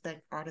don't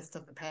respect artists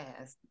of the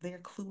past. They're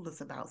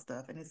clueless about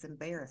stuff, and it's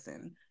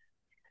embarrassing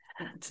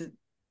to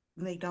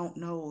they don't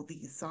know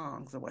these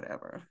songs or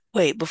whatever.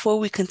 Wait, before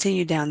we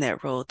continue down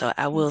that road, though,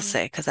 I will Mm-hmm.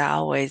 say because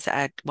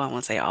well, I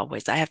won't say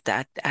always. I have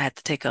to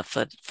take up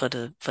for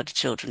the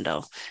children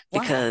though,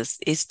 Why? because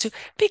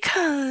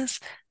because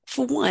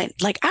for one,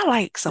 like I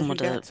like Because some you of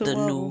got the two of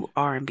new them.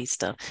 R&B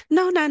stuff.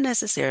 No, not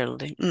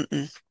necessarily.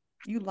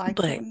 You like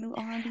some But of the new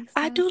R&B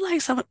I stuff? do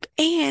like some,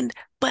 and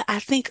but I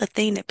think a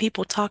thing that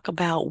people talk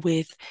about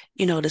with,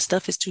 the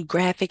stuff is too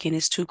graphic and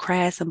it's too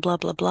crass and blah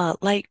blah blah.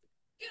 Like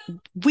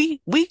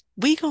we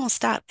gonna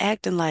stop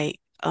acting like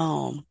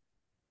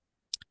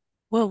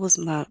what was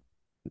my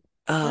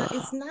Well, uh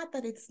it's not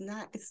that it's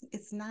not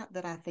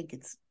that I think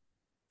it's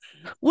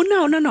well,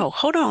 no,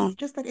 hold it's on.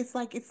 just that it's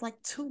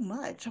like too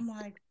much. I'm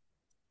like,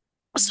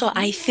 So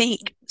I you like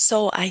think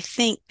so I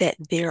think that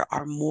there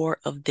are more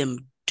of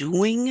them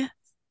doing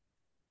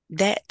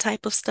that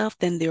type of stuff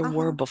than there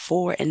were uh-huh.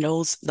 before, and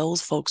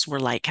those folks were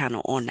like kind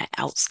of on the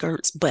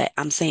outskirts. But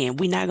I'm saying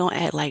we're not gonna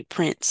act like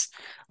Prince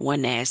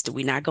one nasty.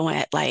 We're not gonna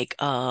act like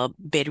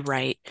Betty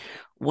Wright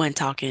one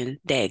talking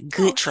that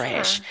Oh, good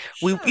trash. sure,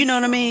 We sure, you know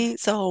what I sure. mean?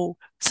 So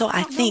I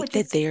I don't know. It think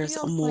that just there's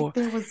a feels like more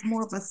there was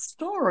more of a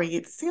story.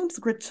 It seems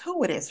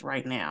gratuitous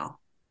right now.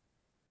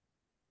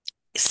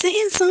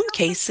 in It some feels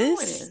cases,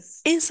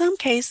 gratuitous.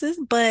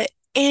 but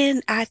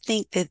and I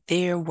think that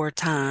there were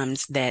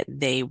times that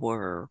they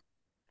were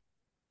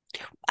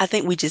I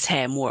think we just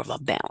had more of a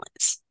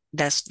balance.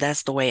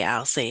 That's the way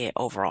I'll say it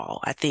overall.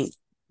 I think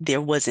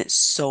there wasn't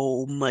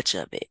so much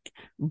of it,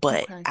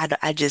 but Okay.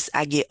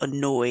 I get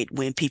annoyed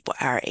when people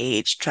our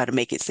age try to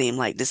make it seem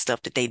like this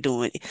stuff that they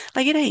doing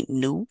like it ain't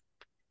new.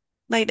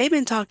 Like they've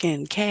been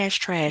talking cash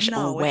trash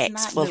on No, it's wax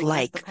not for new,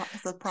 and like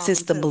that's the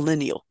since problem the too.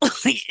 millennial.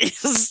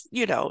 It's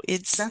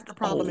That's the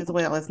problem as old.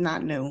 well. It's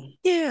not new.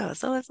 Yeah,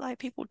 so it's like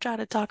people try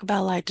to talk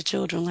about like the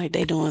children like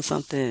they doing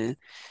something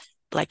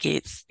like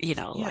it's,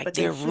 Yeah, like but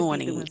they they're should be ruining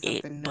doing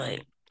it. something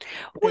But new.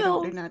 They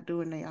don't. They're well, not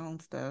doing their own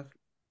stuff.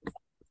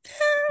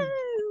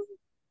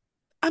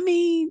 I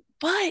mean,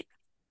 but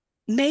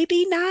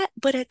maybe not.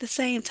 But at the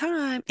same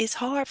time, it's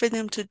hard for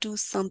them to do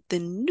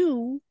something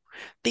new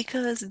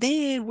because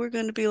then we're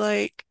going to be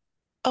like,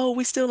 oh,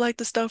 we still like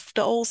the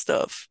old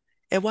stuff.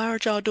 And why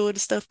aren't y'all doing the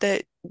stuff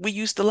that we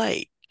used to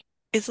like?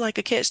 It's like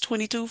a catch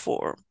 22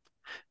 for them,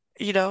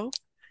 you know?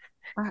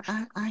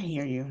 I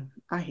hear you.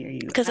 I hear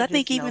you. Because I I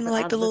think just know even that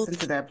like the I've little, listened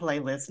to that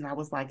playlist and I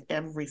was like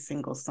every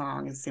single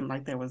song. It seemed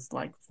like there was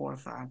like four,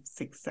 five,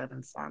 six,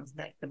 seven songs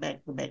back to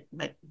back to back to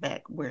back to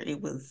back where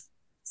it was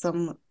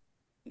some,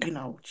 you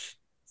know,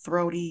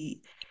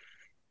 throaty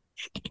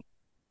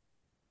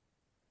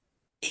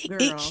it,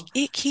 it, girl.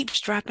 it keeps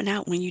dropping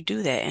out when you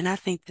do that. And I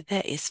think that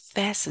that is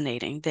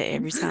fascinating that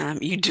every time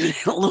you do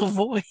that little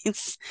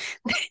voice,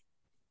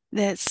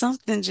 that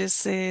something just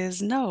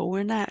says, no,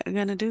 we're not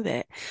gonna do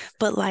that.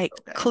 But like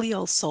Okay.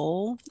 Cleo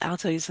Soul, I'll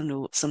tell you some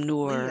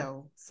newer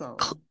Leo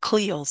Soul.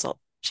 Cleo Soul.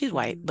 She's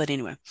white, Mm-hmm. but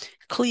anyway,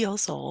 Cleo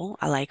Soul,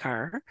 I like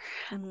her.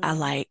 Mm-hmm.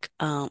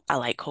 I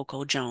like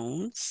Coco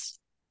Jones.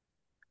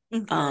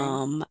 Okay.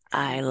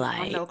 I Now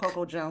I know like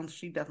Coco Jones.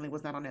 She definitely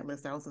was not on that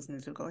list I was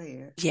listening to. Go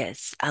ahead.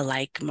 yes, I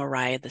like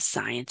Mariah the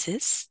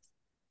Scientist.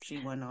 She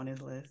wasn't on his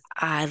list.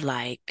 I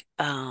like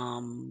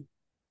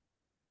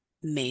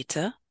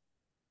Meta.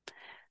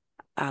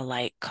 I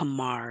like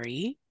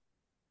Kamari.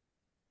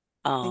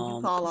 And you Um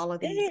call all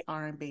of these they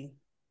R&B.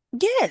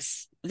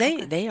 Yes, they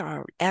Okay. they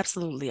are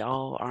absolutely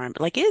all R&B.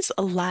 Like it's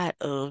a lot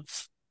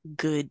of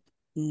good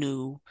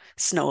new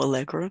Snow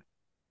Allegra.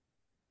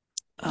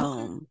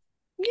 Okay. Um,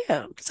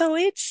 yeah, so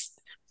it's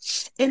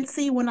And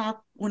see, when I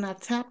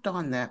tapped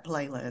on that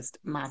playlist,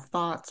 my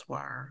thoughts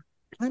were,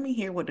 let me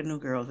hear what the new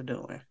girls are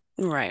doing.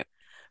 right.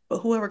 But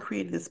whoever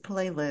created this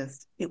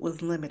playlist, it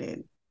was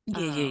limited.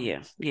 Yeah, yeah, Um,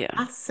 yeah, yeah.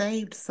 I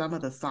saved some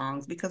of the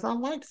songs because I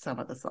liked some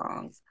of the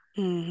songs.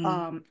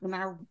 Hmm. And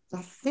I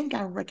think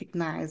I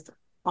recognized.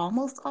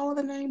 almost all of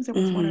the names. There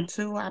was one or Hmm.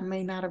 two I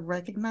may not have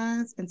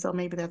recognized, and so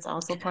maybe that's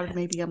also part of it.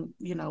 Maybe I'm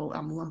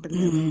lumping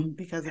them Hmm. in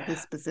because of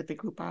this specific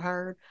group I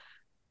heard.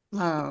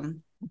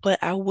 Um,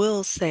 But I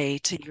will say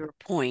to your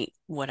point,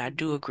 what I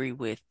do agree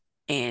with,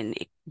 and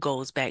it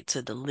goes back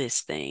to the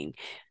list thing.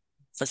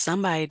 For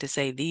somebody to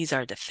say these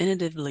are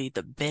definitively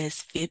the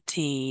best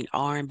 15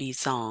 R&B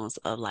songs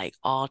of like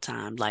all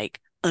time,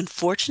 like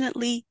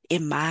unfortunately,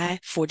 in my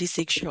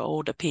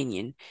 46-year-old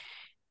opinion,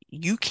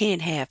 you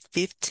can't have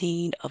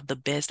 15 of the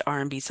best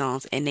R&B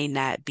songs and they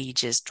not be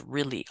just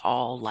really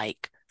all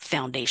like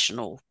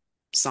foundational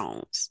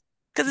songs.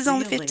 Because it's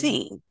only really.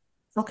 15.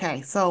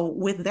 Okay, so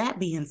with that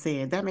being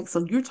said, that makes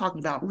so you're talking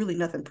about really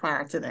nothing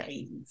prior to the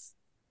 80s.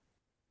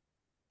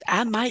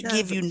 I might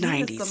give Because you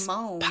 90s,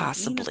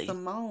 Nina possibly.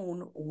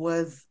 Simone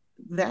was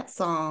that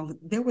song.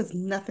 There was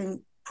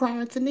nothing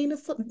prior to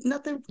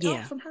nothing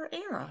else Yeah. from her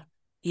era.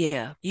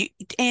 Yeah.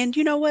 And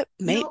you know what?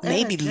 No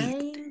Etta Maybe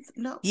James,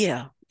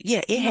 yeah.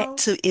 Yeah, it had no.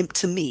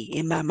 to me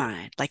in my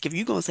mind. Like if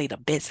you're gonna say the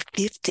best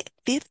 15,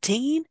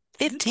 15,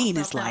 You talk 15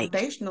 is about like,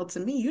 foundational to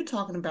me. You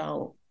talking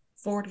about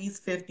 40s,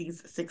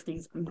 50s,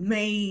 60s,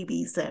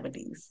 maybe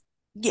 70s.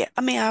 yeah,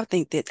 I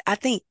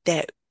think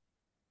that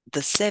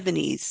the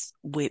 70s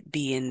would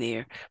be in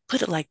there.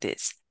 Put it like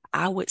this.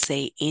 I would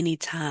say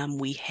anytime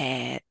we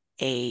had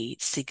a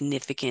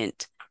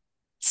significant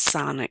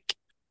sonic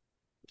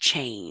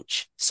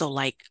change. So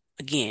like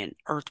again,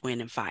 Earth,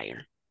 Wind and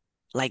Fire.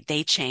 Like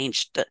they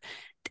changed the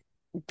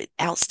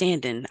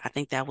outstanding. I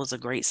think that was a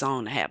great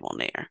song to have on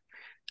there.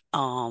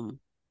 Um,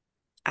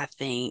 I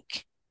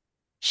think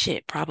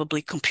shit,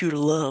 probably Computer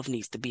Love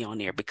needs to be on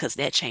there because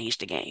that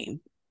changed the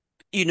game.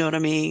 You know what I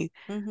mean?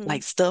 Mm-hmm.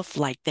 Like stuff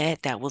like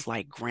that that was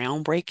like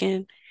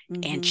groundbreaking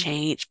and Mm-hmm.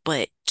 changed.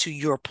 But to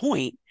your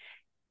point,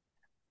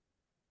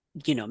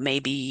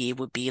 maybe it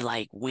would be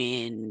like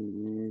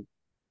when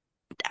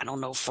I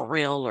don't know,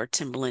 Pharrell or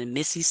Timbaland and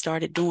Missy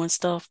started doing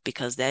stuff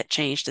because that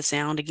changed the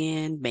sound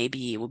again.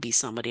 Maybe it would be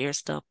some of their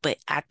stuff. But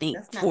I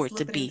think for it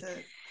to be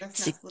That's not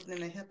sig-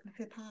 slipping into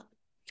hip hop.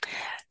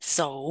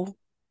 so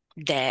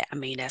I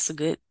mean, that's a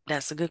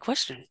good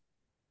question.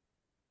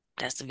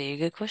 That's a very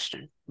good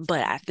question.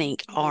 But I This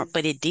think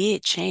but it is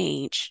did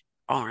change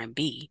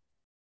R&B.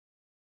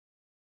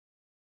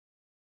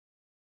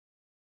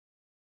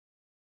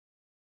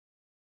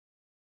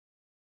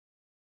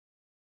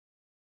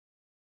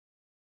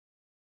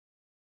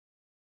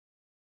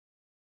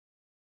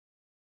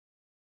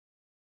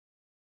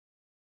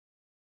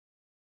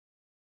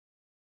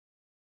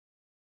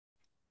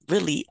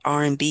 Really,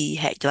 R&B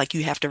like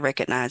you have to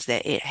recognize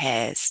that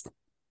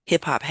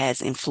hip hop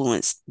has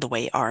influenced the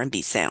way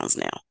R&B sounds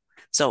now.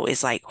 So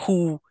it's like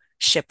who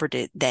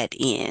shepherded that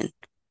in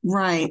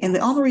right. And the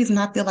only reason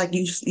I feel like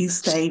you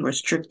stay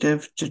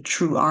restrictive to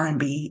true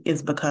R&B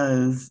is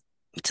because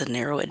to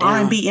narrow it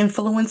down. R&B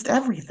influenced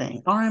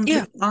everything.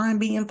 Yeah,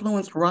 R&B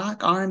influenced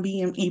rock,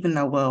 R&B, and even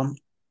though, well,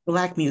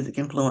 black music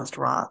influenced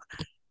rock.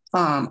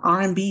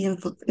 R&B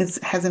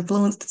has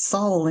influenced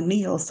soul and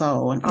neo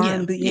soul, and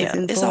yeah, R&B has yeah.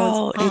 It's influenced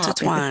all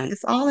pop, and intertwined.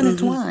 it's all Hmm.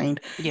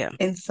 intertwined. Yeah,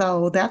 And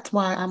so that's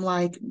why I'm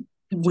like,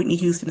 Whitney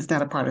Houston is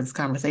not a part of this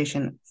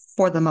conversation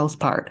for the most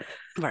part.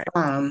 right.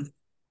 Um,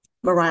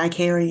 Mariah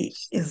Carey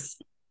is,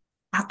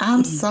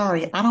 I'm Mhm.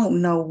 sorry, I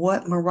don't know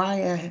what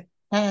Mariah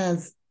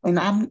has, and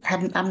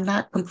I'm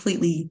not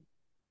completely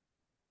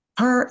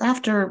her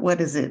after what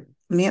is it,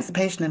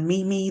 Emancipation of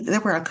Mimi. There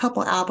were a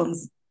couple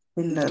albums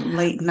in the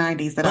late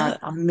 '90s that But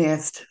I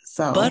missed.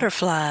 So,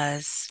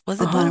 Butterflies, was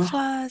it uh-huh.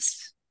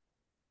 Butterflies?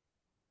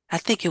 I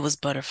think it was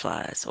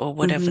Butterflies or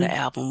whatever the Mm-hmm.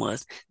 album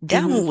was.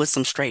 That Mm-hmm. one was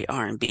some straight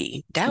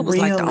R&B. That was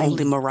like the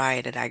only Really?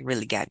 Mariah that I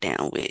really got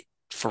down with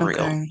for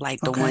real. Okay.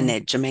 Like the one Okay.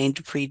 that Jermaine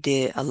Dupri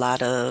did a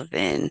lot of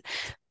and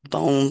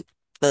Bone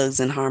Thugs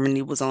and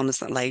Harmony was on the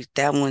song. Like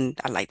that one,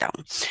 I like that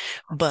one.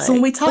 So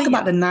when But we but talk yeah.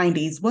 about the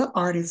 '90s, what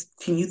artists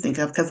can you think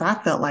of? Because I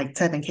felt like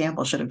Tevin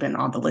Campbell should have been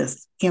on the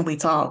list. Can we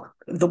talk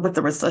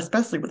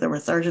especially with the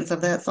resurgence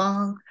of that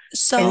song?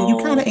 And you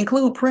kind of So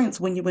include Prince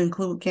when you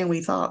include Can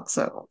We Talk?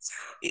 So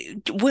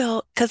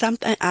well, because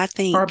I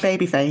or think,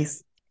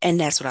 Babyface. and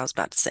that's what I was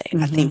about to say.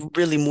 I Mm-hmm. think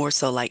really more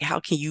so like how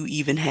can you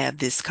even have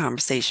this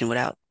conversation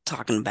without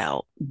talking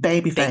about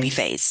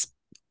Babyface. Babyface?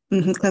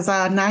 Because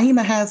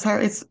Naima has her,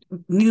 it's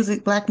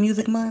Black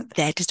Music Month,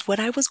 That is what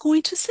I was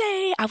going to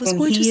say. I was and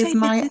going to say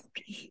that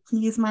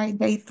he is my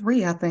day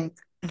three, I think.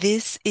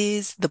 this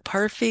is the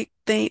perfect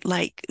thing.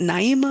 Like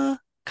Naima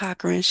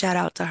Cochran, shout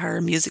out to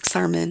her music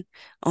sermon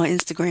on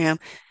Instagram.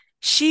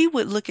 She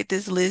would look at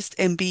this list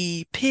and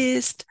be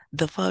pissed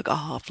the fuck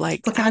off.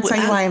 Like So can I tell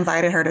you, I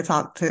invited her to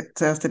talk to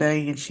us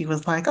today, and she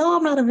was like, "Oh,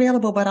 I'm not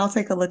available, but I'll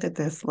take a look at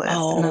this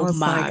list." And I oh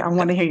was like, my "I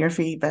want to hear your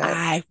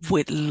feedback." I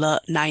would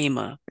love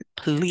Naima,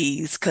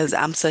 please, because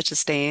I'm such a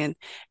stan.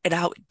 And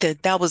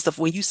that was the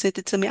when you sent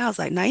it to me, I was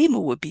like,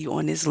 Naima would be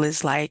on this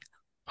list. Like,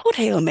 who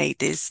the hell made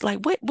this? Like,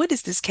 what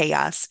is this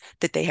chaos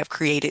that they have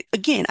created?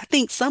 Again, I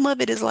think some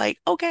of it is like,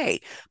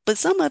 okay, but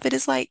some of it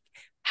is like,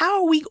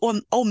 how are we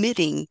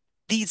omitting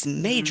these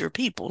Mhm. major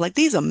people? Like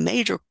these are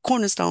major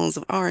cornerstones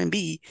of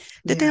R&B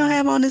that they don't Yeah.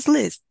 have on this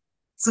list.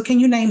 So can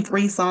you name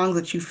three songs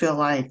that you feel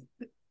like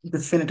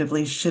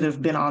definitively should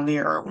have been on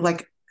there? Or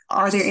like,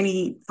 are there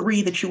any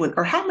three that you would,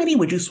 or how many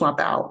would you swap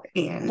out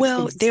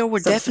Well, and there were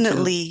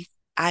substitute? definitely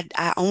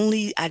I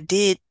only I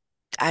did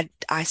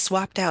I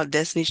swapped out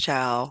Destiny's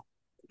Child,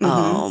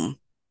 Mm-hmm.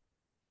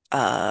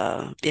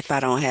 um, If I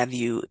Don't Have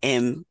You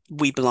and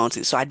We Belong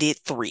To. So I did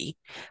three.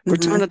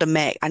 Return Mm-hmm. of the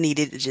Mac, I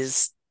needed to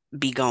just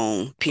be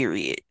gone,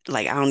 period.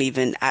 Like I don't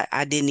even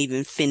I didn't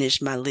even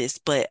finish my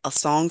list. But A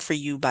Song for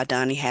You by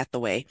Donny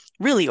Hathaway,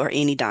 really, or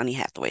any Donny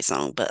Hathaway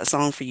song, but A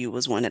Song for You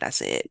was one that I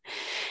said.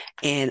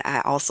 And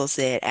I also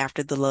said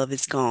After the Love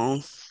Is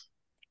Gone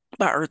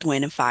by Earth,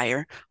 Wind and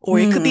Fire, or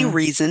it could be Mm-hmm.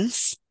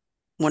 Reasons,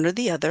 one or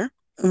the other.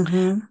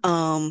 Mm-hmm.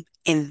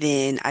 And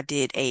then I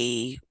did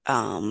a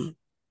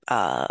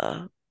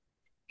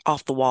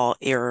off the wall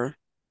era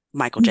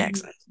Michael Mm-hmm.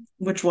 Jackson.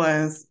 Which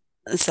was,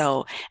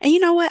 So, and you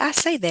know what? I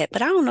say that,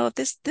 but I don't know if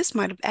this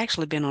might have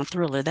actually been on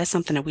Thriller. That's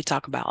something that we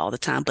talk about all the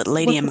time. But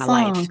Lady what's in the My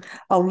Life, song?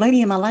 Oh,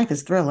 Lady in My Life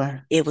is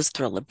Thriller. it was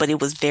Thriller, but it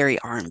was very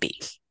R&B.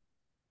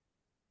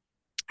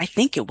 I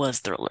think it was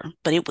Thriller,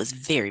 but it was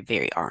very,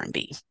 very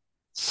R&B.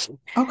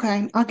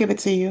 Okay, I'll give it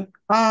to you.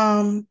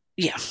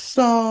 Yeah.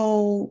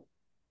 So,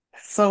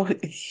 so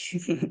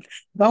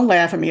don't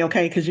laugh at me,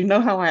 okay? Because you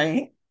know how I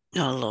am.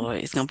 Oh Lord,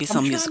 it's gonna be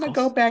I'm some trying to musical.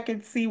 go back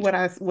and see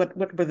what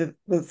were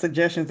the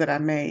suggestions that I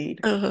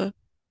made. Uh-huh.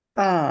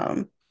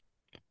 Um,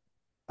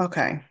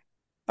 okay.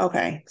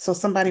 Okay. So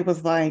somebody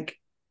was like,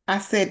 I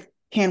said,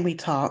 can we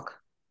talk?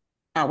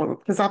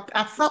 Because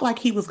I felt like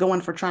he was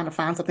going for trying to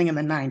find something in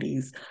the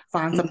 90s,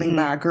 find something Hmm.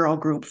 by a girl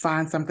group,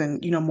 find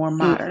something, more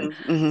modern.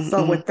 Hmm. Hmm.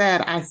 So Hmm. with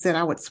that, I said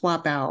I would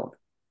swap out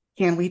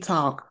Can We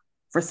Talk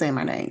for Say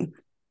My Name.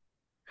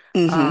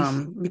 Hmm.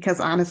 Because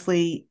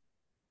honestly,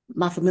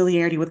 my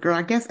familiarity with girl,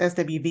 I guess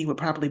SWV would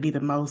probably be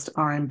the most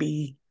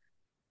R&B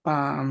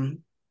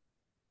um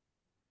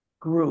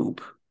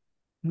group,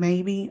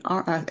 maybe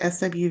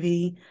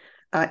SWV,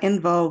 In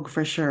Vogue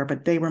for sure,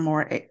 but they were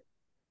more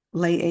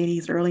late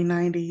 80s, early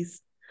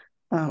 90s.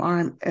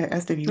 I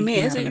SWV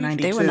mean, came it's, out in the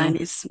they were 92.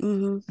 90s.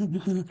 Hmm.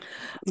 Mhm.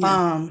 Yeah.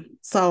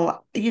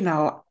 So,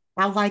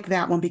 I like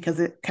that one because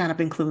it kind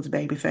of includes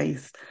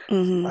Babyface.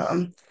 Hmm.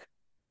 Um,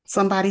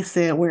 somebody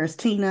said, "Where's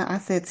Tina?" I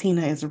said,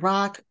 "Tina is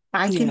rock.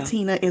 Ike and Yeah.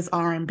 Tina is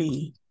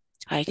R&B."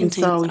 I And can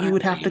tell so it's you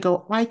would have to R&B.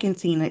 go Ike and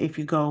Tina if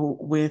you go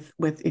with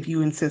if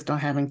you insist on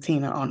having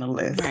Tina on the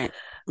list. Right.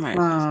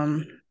 Right.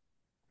 Um,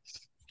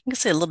 Like I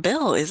said,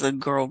 LaBelle is a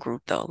girl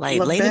group though.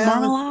 Like Lady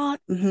LaBelle is,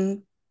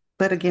 Marmalade.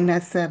 but again,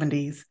 that's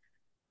 70s.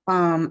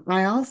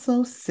 I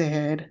also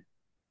said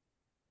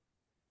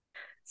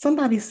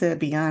somebody said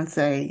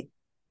Beyonce,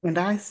 and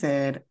I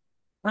said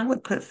I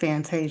would put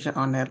Fantasia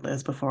on that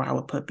list before I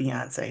would put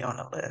Beyonce on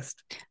the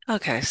list.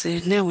 Okay, so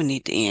now we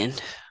need to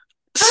end.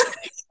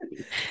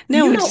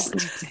 Now You we know, just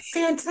need to.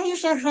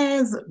 Fantasia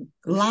has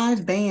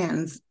live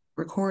bands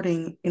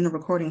recording in the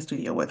recording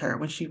studio with her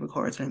when she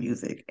records her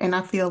music. And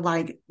I feel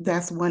like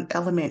that's one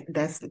element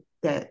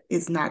that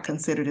is not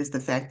considered is the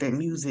fact that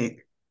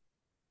music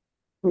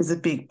is a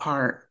big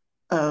part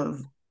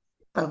of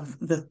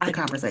the I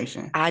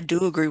conversation. I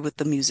do agree with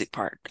the music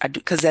part. I do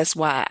because that's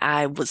why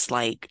I was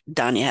like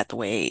Donny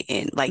Hathaway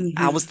and like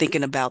I was Hmm.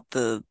 thinking about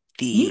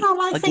You the don't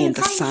like again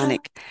the Fantasia?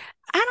 Sonic.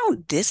 I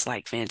don't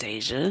dislike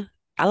Fantasia.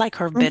 I like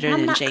her better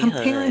than J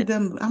Hud.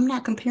 I'm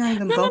not comparing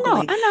them No, no,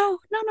 no. vocally. I know.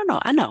 No, no, no.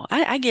 I know.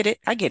 I get it.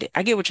 I get it.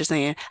 I get what you're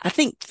saying. I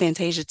think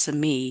Fantasia to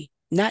me,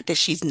 not that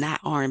she's not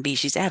R&B,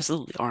 she's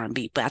absolutely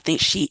R&B, but I think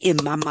she,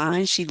 in my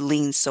mind, she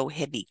leans so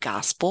heavy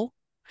gospel.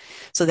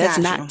 So that's Got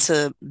not you.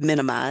 to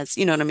minimize,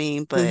 you know what I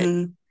mean? But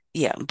Hmm.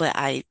 yeah, but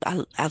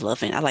I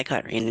love it. I like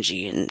her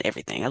energy and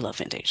everything. I love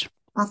Fantasia.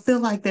 I feel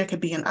like there could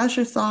be an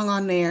Usher song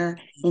on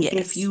there, and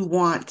if Yes. you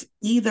want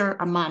either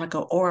a Monica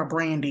or a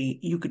Brandy,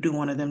 you could do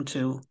one of them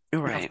too.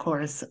 And of Right.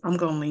 course, I'm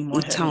gonna lean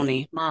more heavily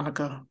Tony.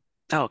 Monica.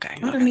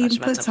 Okay. I Okay. I didn't thought even you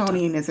were about put to talk about Tony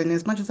Tony. in this, and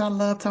as much as I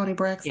love Tony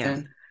Yeah.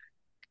 Braxton,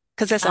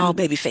 Because that's all I'm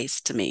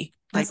babyface to me.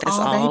 Like that's that's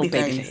all all Babyface.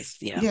 babyface.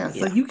 Yeah. Yeah,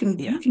 so Yeah. you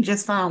Yeah. can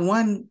just find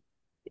one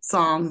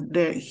song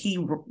that he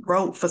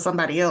wrote for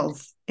somebody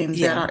else,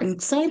 and that Yeah. are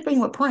and same thing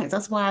with Prince.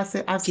 That's why I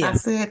Yeah.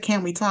 said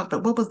Can We Talk?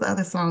 But what was the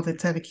other song that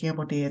Tevin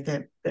Campbell did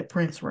that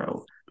Prince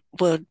wrote?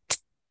 Well,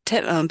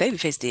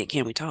 babyface did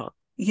Can We Talk?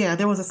 Yeah,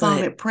 there was a song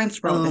But that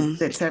Prince wrote um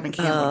that Tevin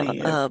Campbell uh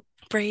did. uh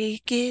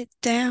break it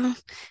down.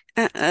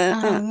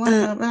 I don't want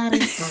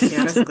nobody. Oh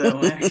yeah, that's a good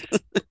one.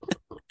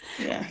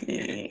 Yeah,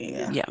 yeah, yeah,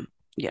 yeah. Yeah.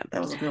 Yeah.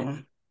 That was a good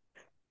one.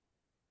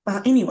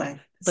 Anyway,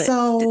 But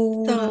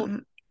so so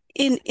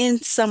in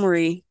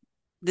summary,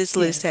 this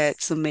list yes,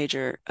 had some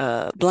major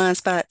blind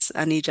spots.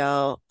 I need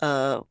y'all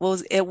what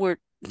was it, Edward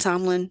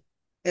Tomlin?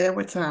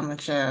 every time a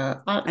child,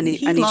 I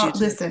he need you lost.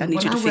 to Listen,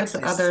 when I to read fix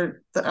this.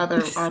 the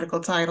other article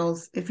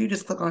titles, if you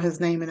just click on his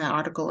name in that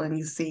article and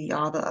you see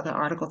all the other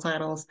article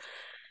titles,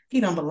 he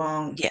don't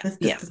belong. Yeah, This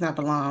yeah. does not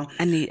belong.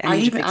 I need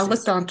you to I fix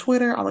looked this. on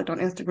Twitter, I looked on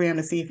Instagram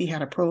to see if he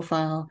had a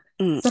profile.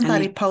 I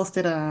Somebody need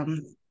posted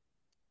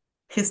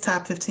his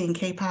top 15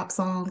 K-pop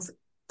songs.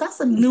 That's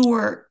a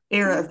newer.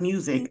 era of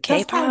music,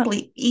 that's K-pop.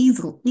 probably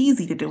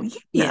easy to do.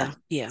 Yeah. Yeah,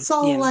 yeah,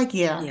 So yeah, like,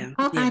 yeah, yeah,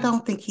 I yeah,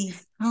 don't think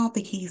he's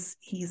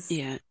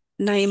yeah.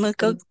 Naima,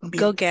 go gonna be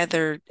go able to.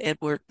 gather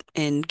Edward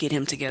and get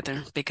him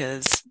together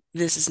because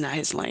this is not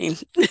his lane.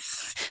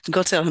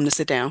 Go tell him to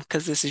sit down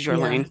because this is your Yeah.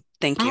 lane.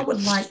 Thank I you.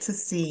 would like to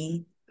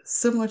see,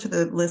 similar to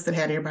the list that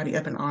had everybody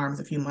up in arms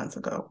a few months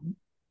ago,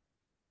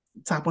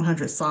 top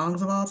 100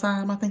 songs of all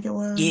time, I think it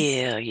was.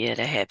 Yeah, yeah,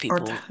 that had Or,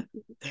 people.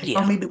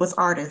 or Yeah, maybe it was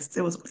artists.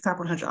 It was top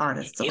 100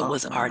 artists of it all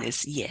was time.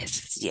 artists.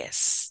 Yes,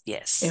 yes,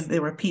 yes. And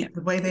there were Yeah.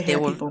 people, the way they There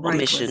had were people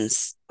ranked was,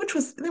 omissions. which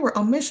was, there were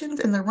omissions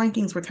and the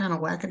rankings were kind of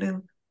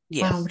wackadoo,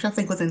 Yeah, which I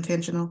think was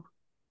intentional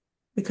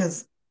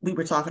because we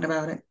were talking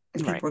about it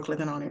and right, people were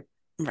clicking on it.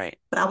 right.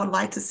 But I would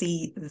like to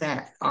see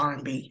that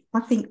R&B.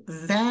 I think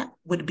that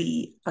would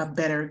be a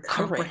better Correct.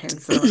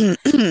 comprehensive,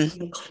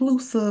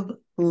 inclusive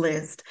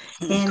list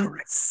and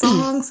Correct.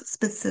 songs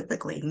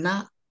specifically,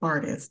 not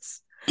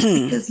artists.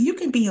 Because you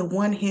can be a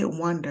one-hit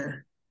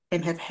wonder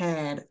and have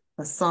had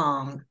a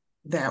song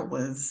that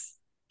was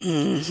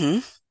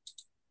hmm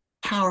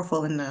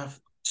powerful enough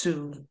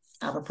to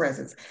have a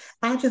presence.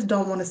 I just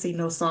don't want to see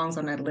no songs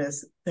on that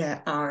list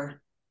that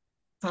are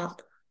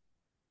top.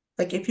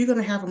 Like if you're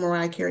gonna have a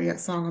Mariah Carey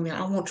song on there,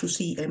 I want to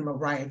see a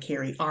Mariah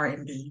Carey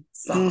R&B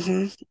song.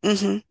 hmm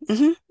hmm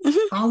hmm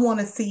hmm I want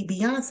to see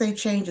Beyonce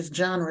changes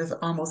genres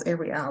almost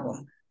every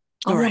album.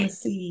 I want to Right.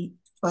 see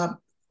a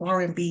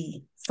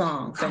R&B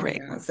song from Correct.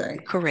 Beyonce.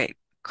 Correct.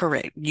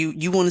 Correct.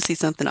 You want to see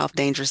something off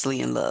Dangerously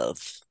in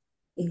Love,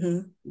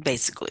 Hmm.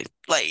 basically.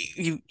 Like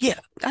you, yeah,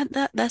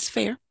 that's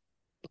fair.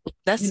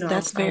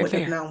 That's I very wouldn't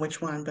have fair. known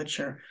which one, but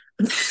sure.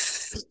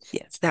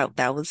 Yes, that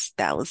was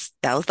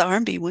the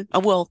R&B one.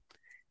 Well,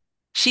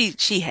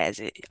 she has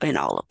it in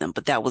all of them,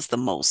 but that was the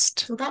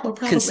most So that would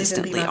probably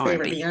even be consistently my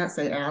favorite R&B.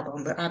 Beyonce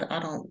album, but I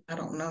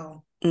don't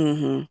know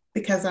Hmm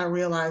because I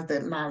realized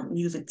that my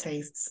music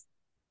tastes,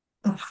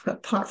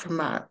 apart from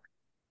my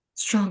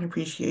strong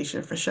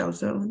appreciation for show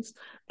tunes,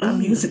 my hmm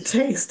music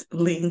taste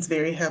leans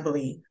very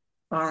heavily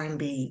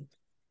R&B,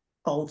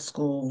 old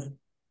school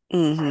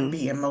hmm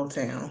R&B and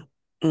Motown.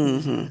 hmm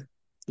Hmm.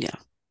 Yeah,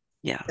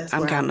 yeah. That's I'm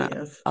where I kind of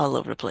live. all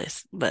over the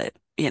place, but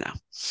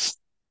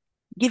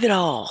give it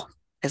all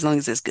as long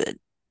as it's good.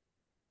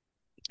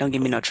 Don't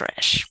give me no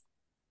trash.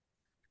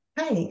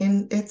 Hey,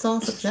 and it's all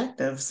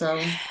subjective.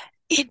 So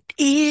It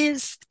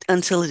is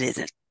until it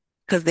isn't.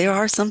 Because there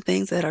are some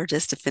things that are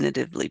just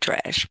definitively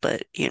trash,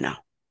 but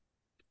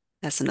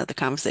that's another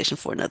conversation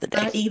for another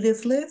day. I.e.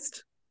 this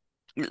list,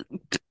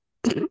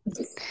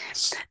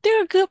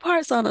 There are good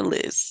parts on the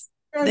list.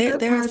 there are There good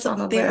there are parts on some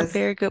the there are list.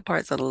 very good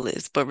parts on the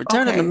list, but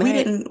Return of the Okay,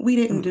 Mac, we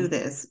didn't do mm-mm.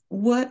 this.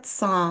 What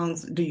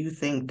songs do you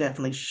think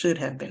definitely should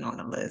have been on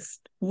the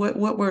list?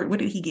 What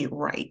did he get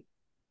right?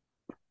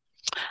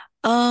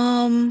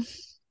 Um,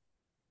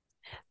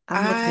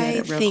 I'm looking at I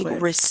it real think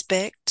quick.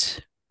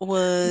 Respect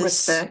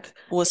was Respect.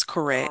 was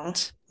Good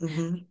call. correct.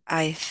 Mm-hmm.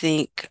 I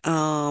think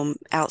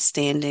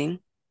Outstanding.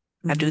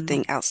 I do Mm-hmm.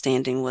 think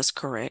Outstanding was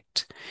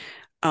correct.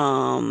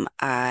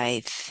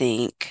 I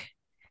think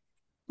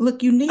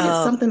Look, you needed uh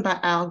something by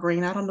Al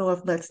Green. I don't know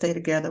if Let's Stay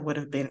Together would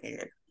have been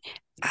it.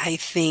 I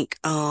think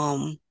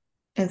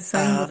And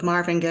same uh with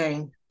Marvin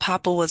Gaye.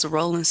 Papa Was a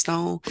Rolling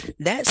Stone.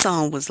 That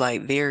song was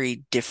like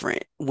very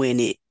different when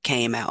it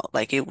came out.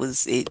 Like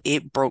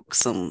it broke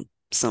some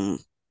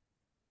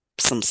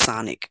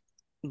sonic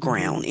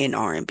ground Mm-hmm. in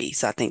R&B.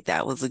 So I think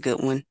that was a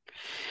good one.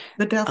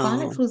 The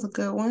Delphonics Um was a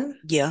good one.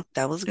 yeah,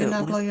 that was a Did good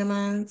not blow one. your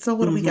mind? So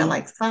what do we got? hmm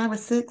Like five or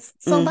six?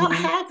 So about hmm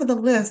half of the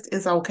list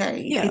is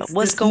okay. Yeah, It's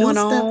what's this new going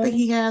stuff that on?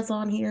 he has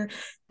on here,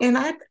 and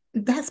I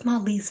that's my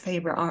least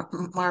favorite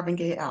Marvin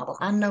Gaye album.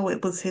 I know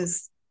it was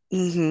his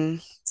hmm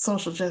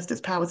social justice,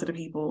 power to the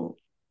people.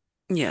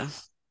 Yeah.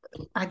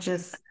 I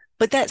just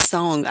But that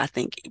song I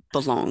think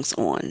belongs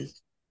on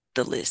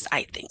the list,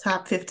 I think.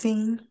 top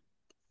 15.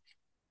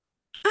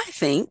 I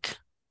think.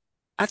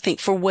 I think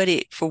for what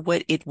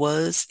it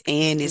was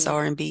and its Mhm.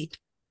 R&B,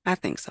 I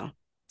think so.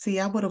 See,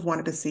 I would have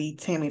wanted to see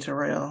Tammy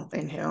Terrell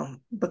and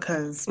him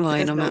because Well,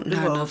 ain't there's no no mountain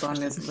high duos enough. on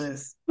this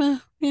list.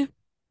 Yeah,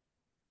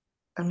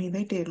 I mean,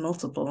 they did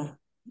multiple,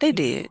 they you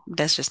did. know.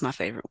 That's just my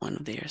favorite one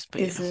of theirs.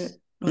 But Is yeah. it?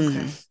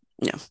 hmm Okay.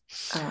 Yeah.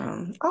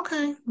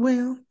 Okay.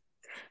 Well,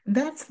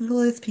 that's the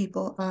list,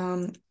 people.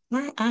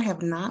 I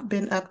have not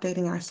been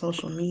updating our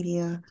social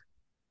media,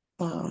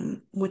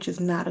 which is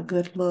not a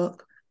good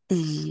look.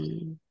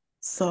 Mm,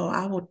 So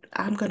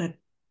I'm gonna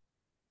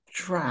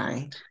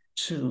try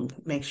to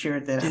make sure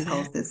that I do that.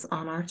 post this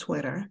on our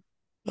Twitter.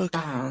 Okay.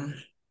 Um,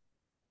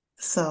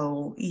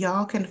 so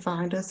y'all can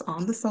find us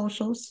on the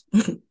socials.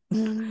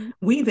 Mm,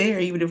 We there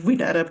even if we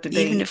not up to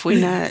even date. if we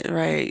not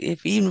right,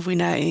 if even if we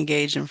not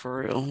engaging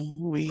for real,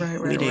 we Right,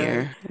 we right,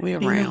 right. there, we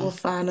Dina will around.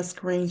 find a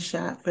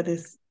screenshot for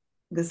this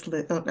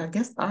I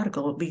guess the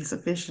article would be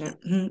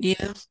sufficient. Mhm.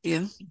 Yeah,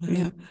 yeah,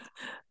 yeah.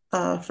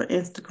 Mhm. For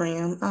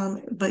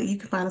Instagram. But you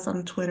can find us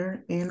on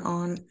Twitter and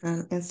on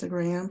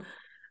Instagram.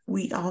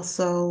 We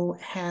also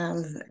have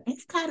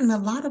it's gotten a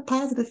lot of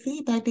positive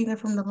feedback, Dina,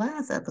 from the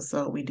last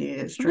episode we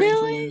did,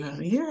 strangely Really? enough.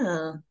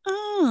 Yeah.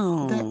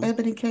 That Oh,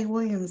 Ebony K.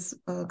 Williams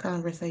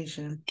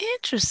conversation.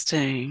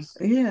 interesting.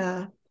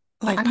 Yeah.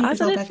 Like I need to go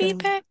positive back and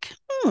feedback?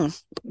 Hmm.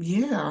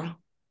 yeah.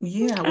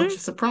 Yeah, which Okay.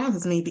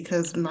 surprises me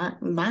because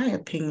my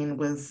opinion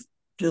was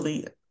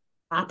really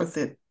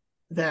opposite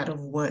that of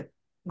what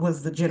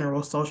was the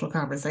general social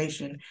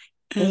conversation.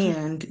 Hmm.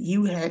 And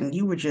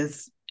you were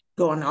just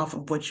going off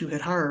of what you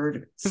had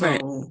heard. Right.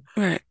 So,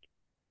 Right.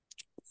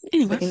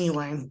 Anyway, but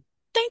anyway,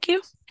 thank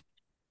you.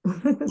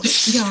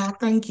 yeah,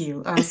 thank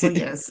you. So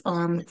yes,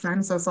 find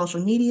us on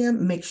social media.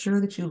 Make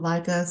sure that you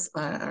like us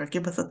or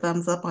give us a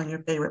thumbs up on your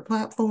favorite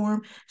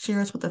platform.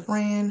 Share us with a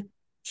friend.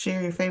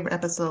 Share your favorite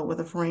episode with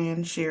a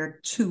friend. Share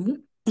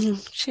two.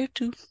 Share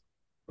two.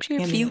 Share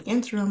a And in few. the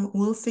interim,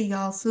 we'll see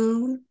y'all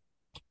soon.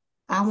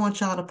 I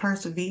want y'all to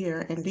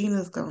persevere, and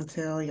Dina's gonna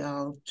tell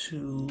y'all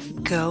to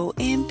Go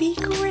and be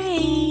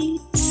great.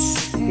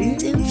 be great.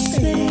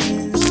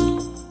 Deuces.